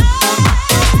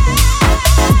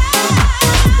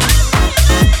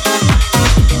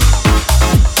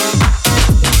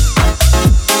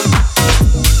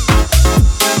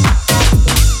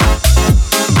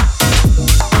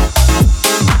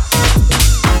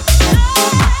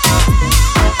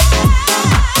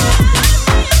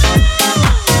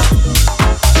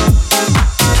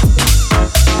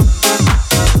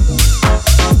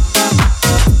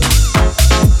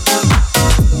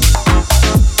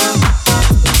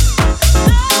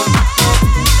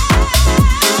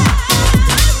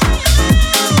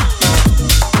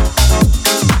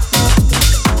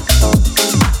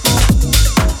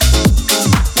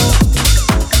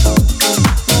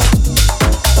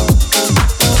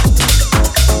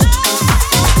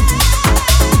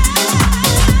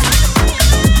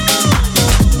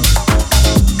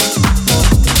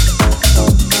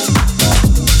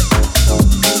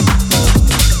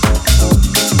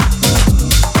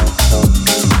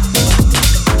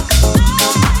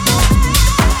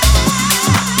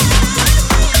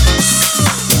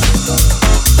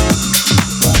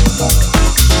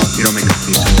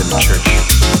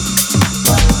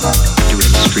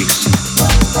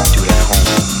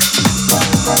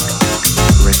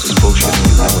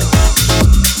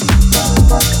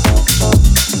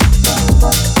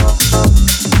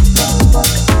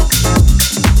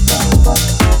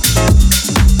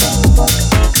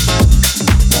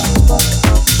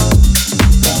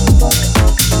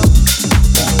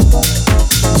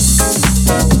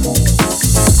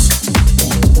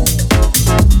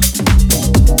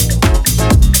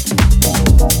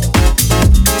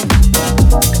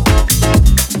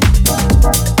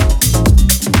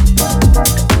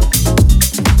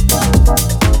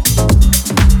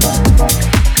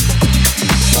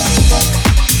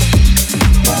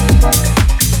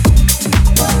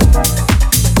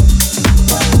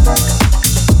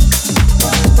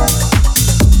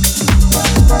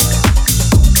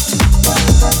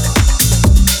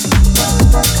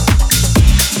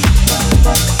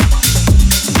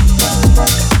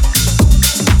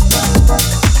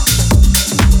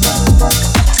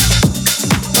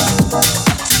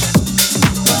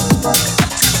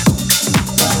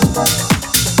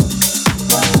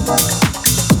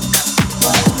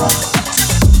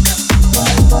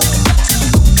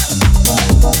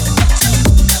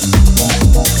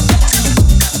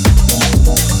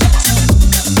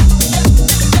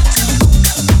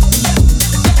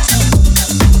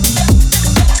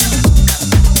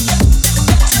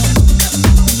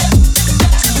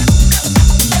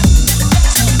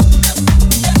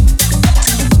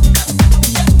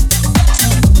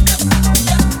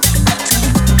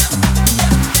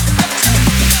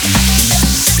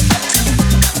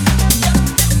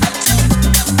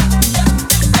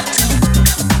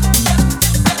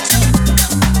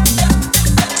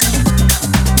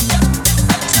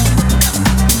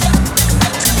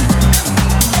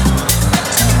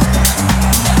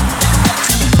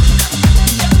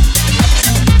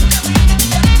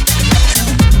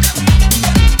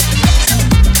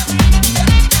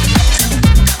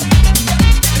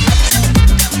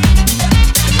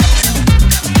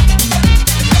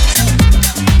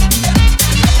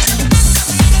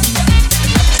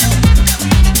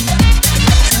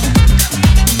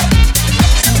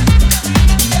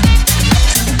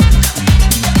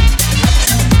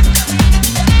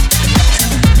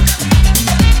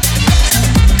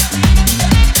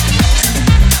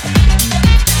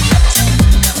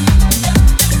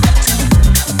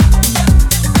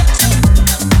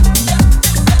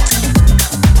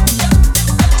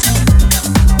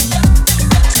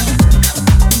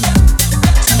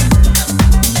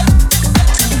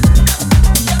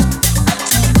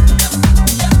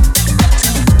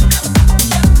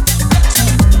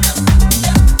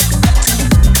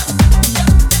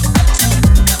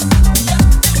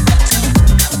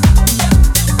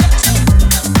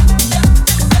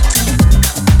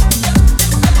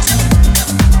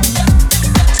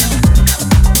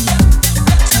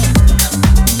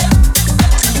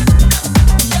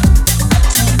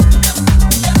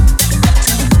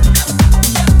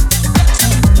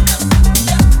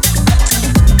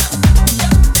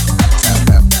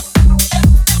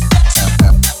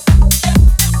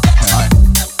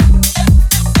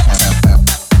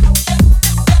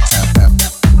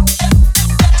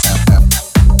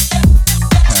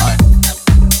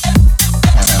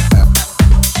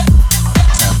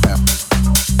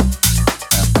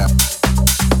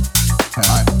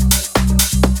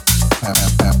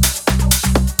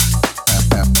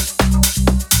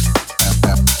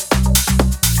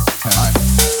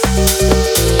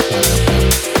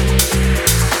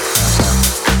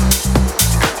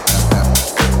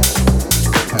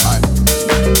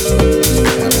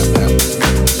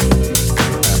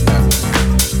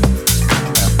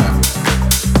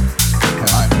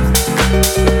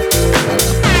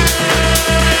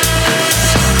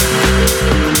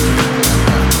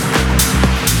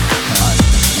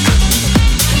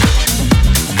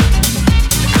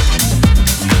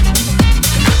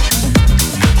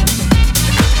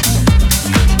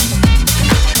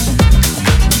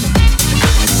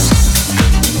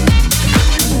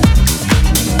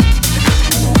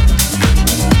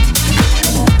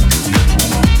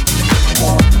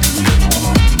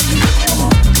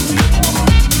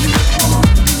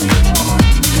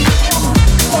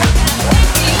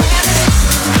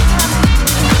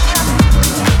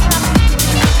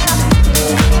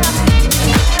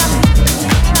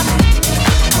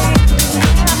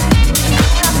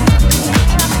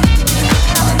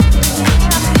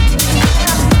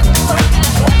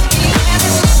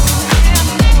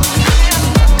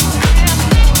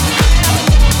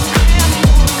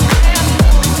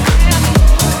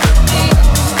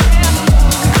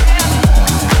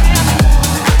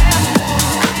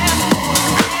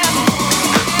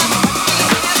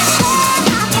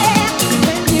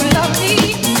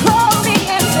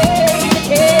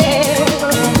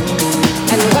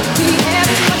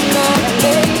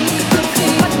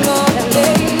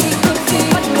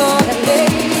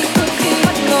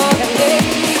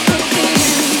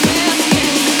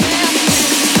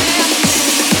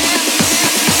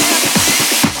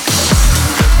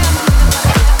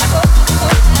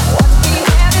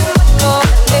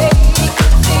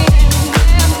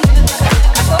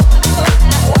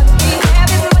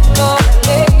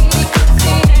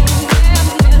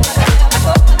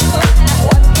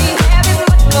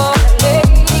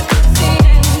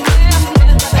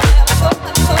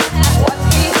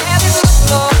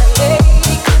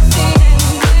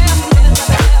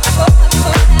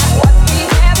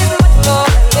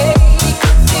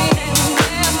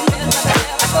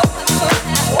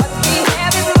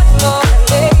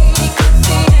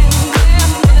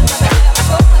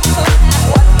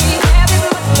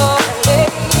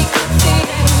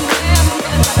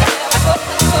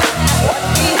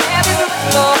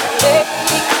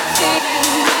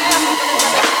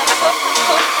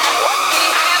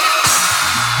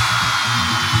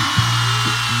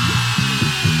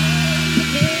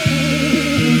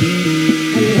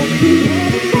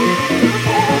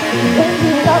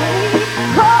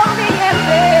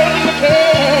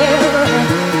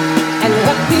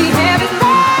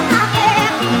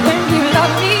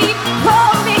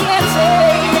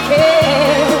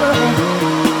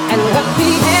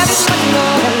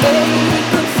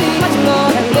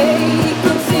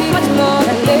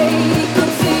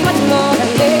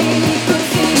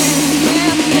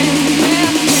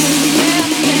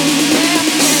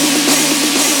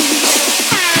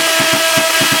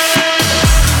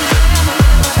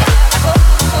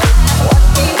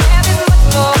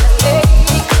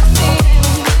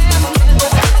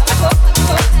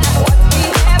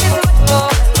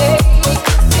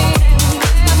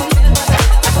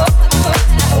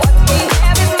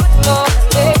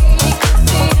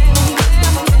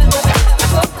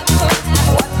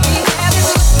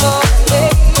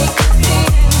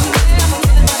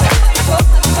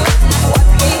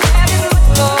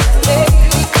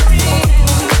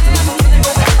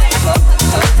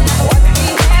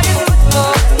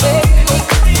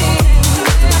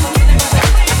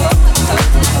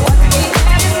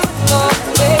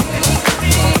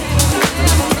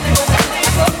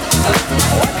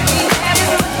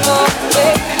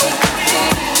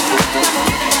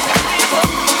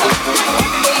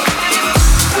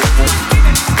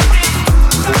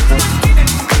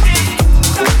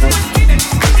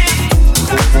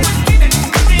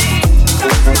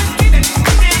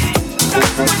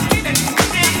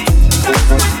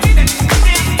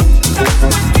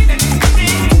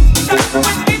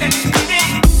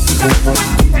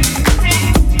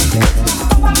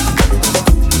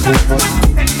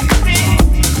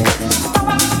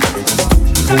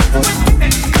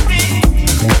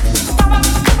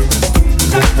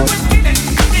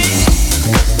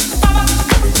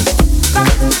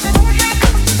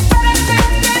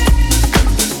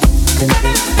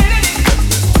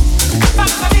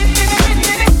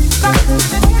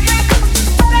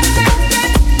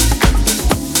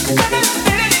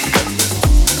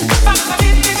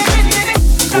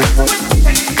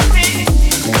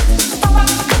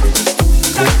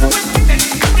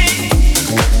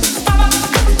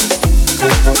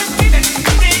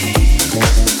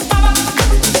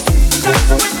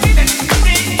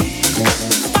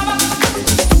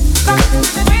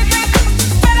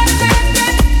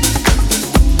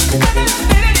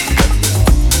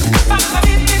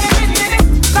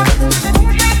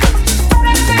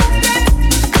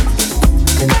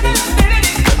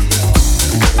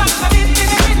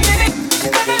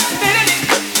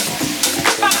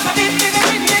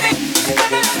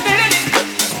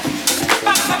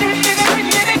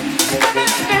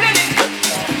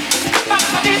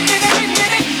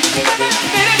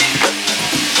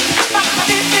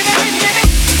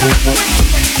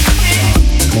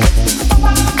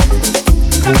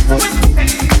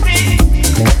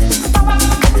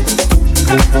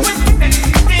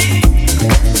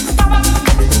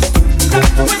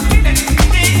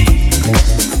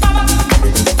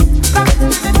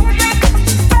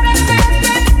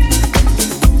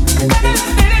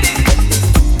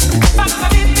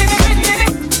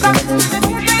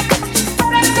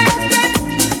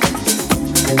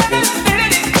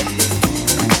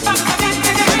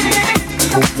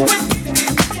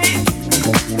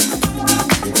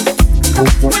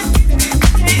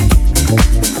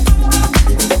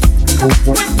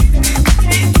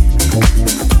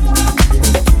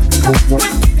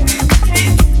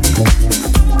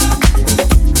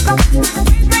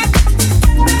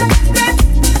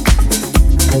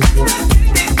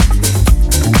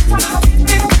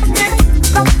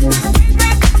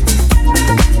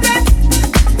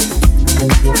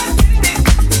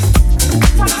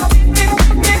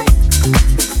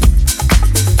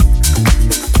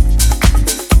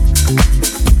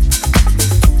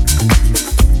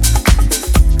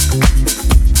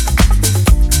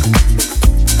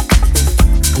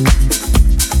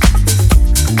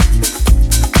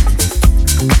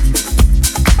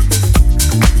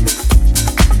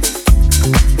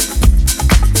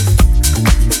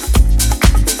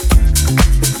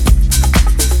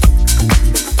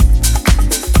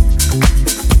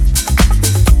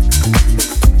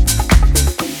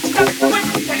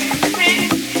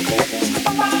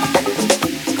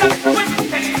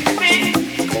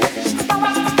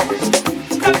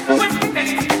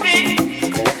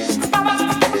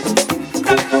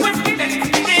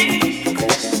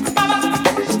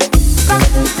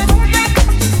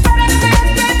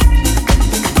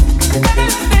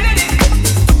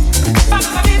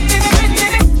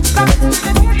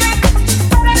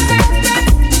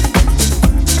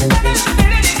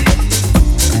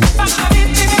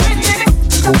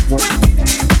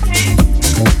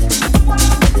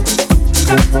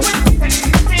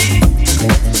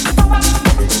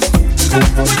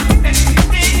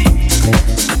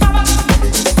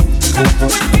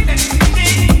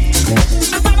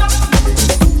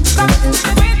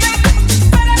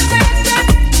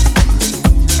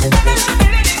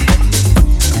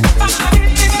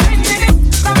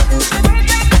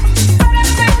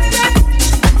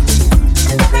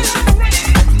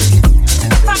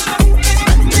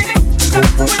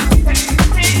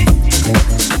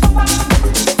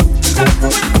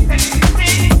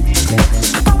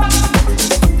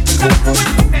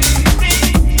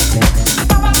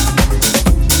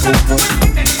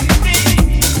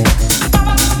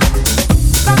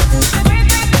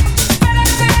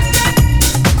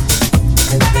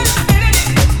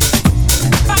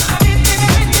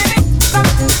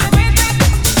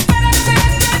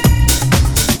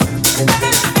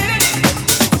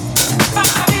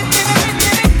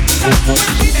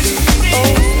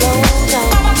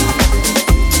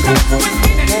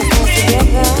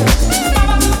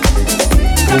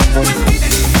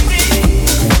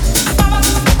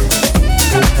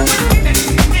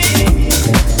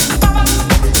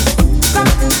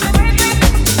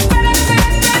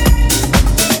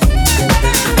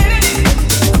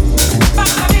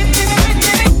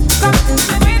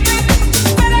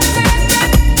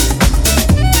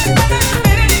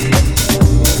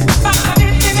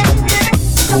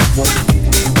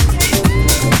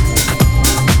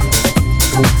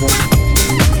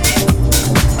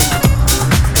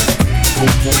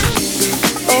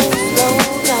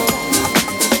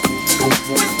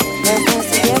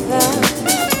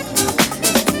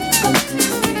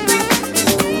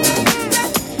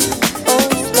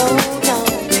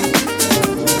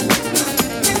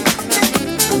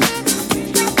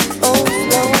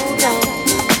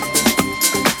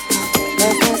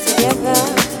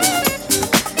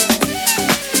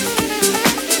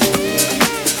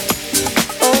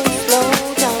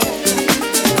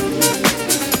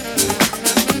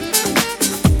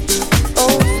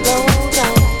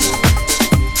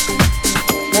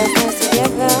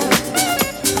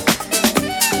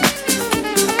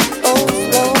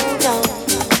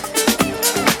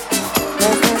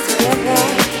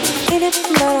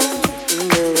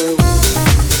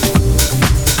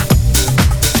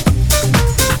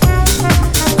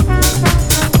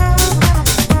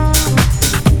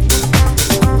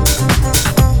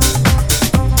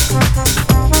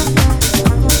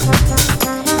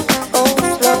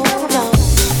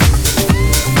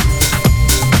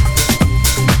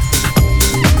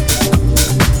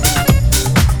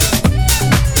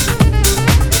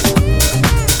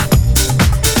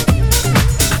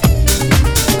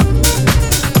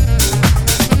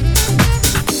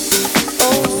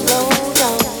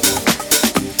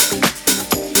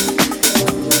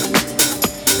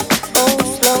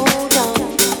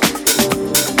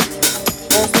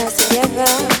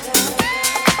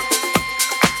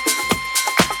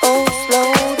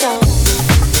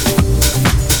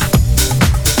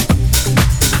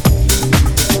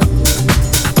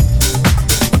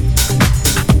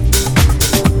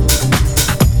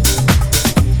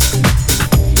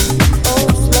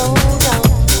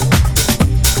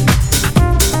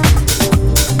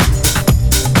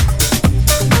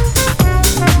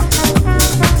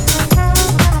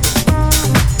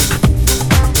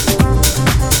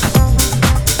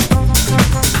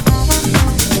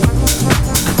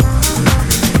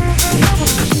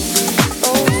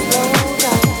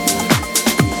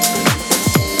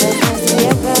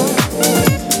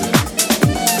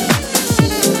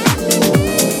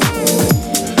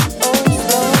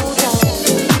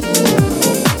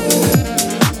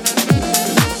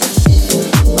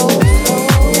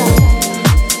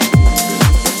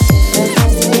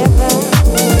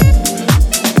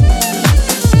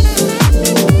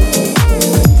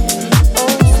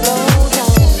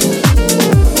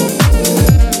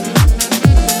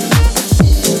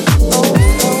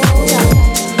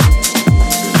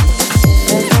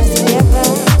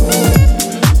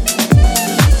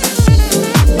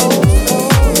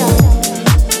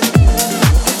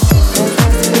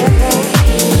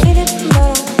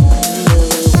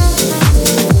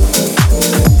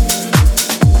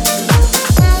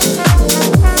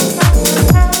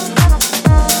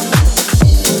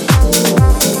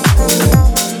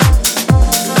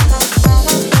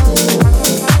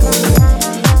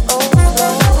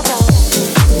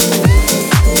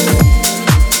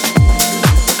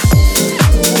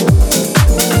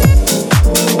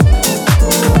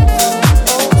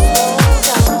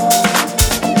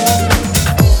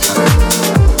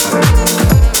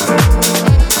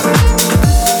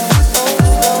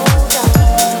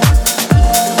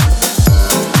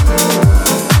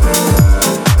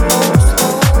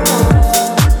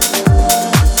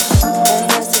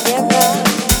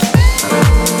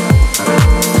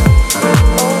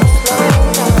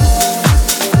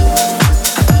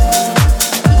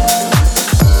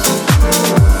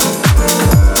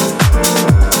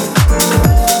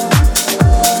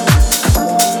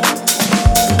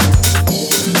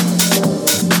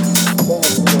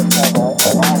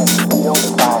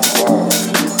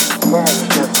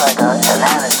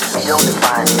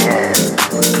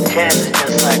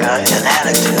 an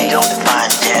attitude. You don't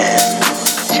define jazz.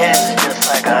 Jazz is just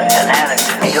like an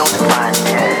attitude. You don't define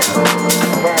jazz.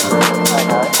 Jazz is just like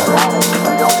an attitude.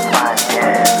 You don't define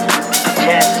jazz.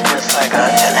 Jazz is just like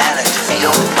an attitude. You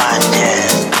don't define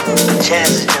jazz. Jazz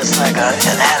is just like an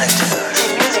attitude.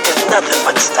 See, music is nothing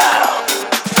but style.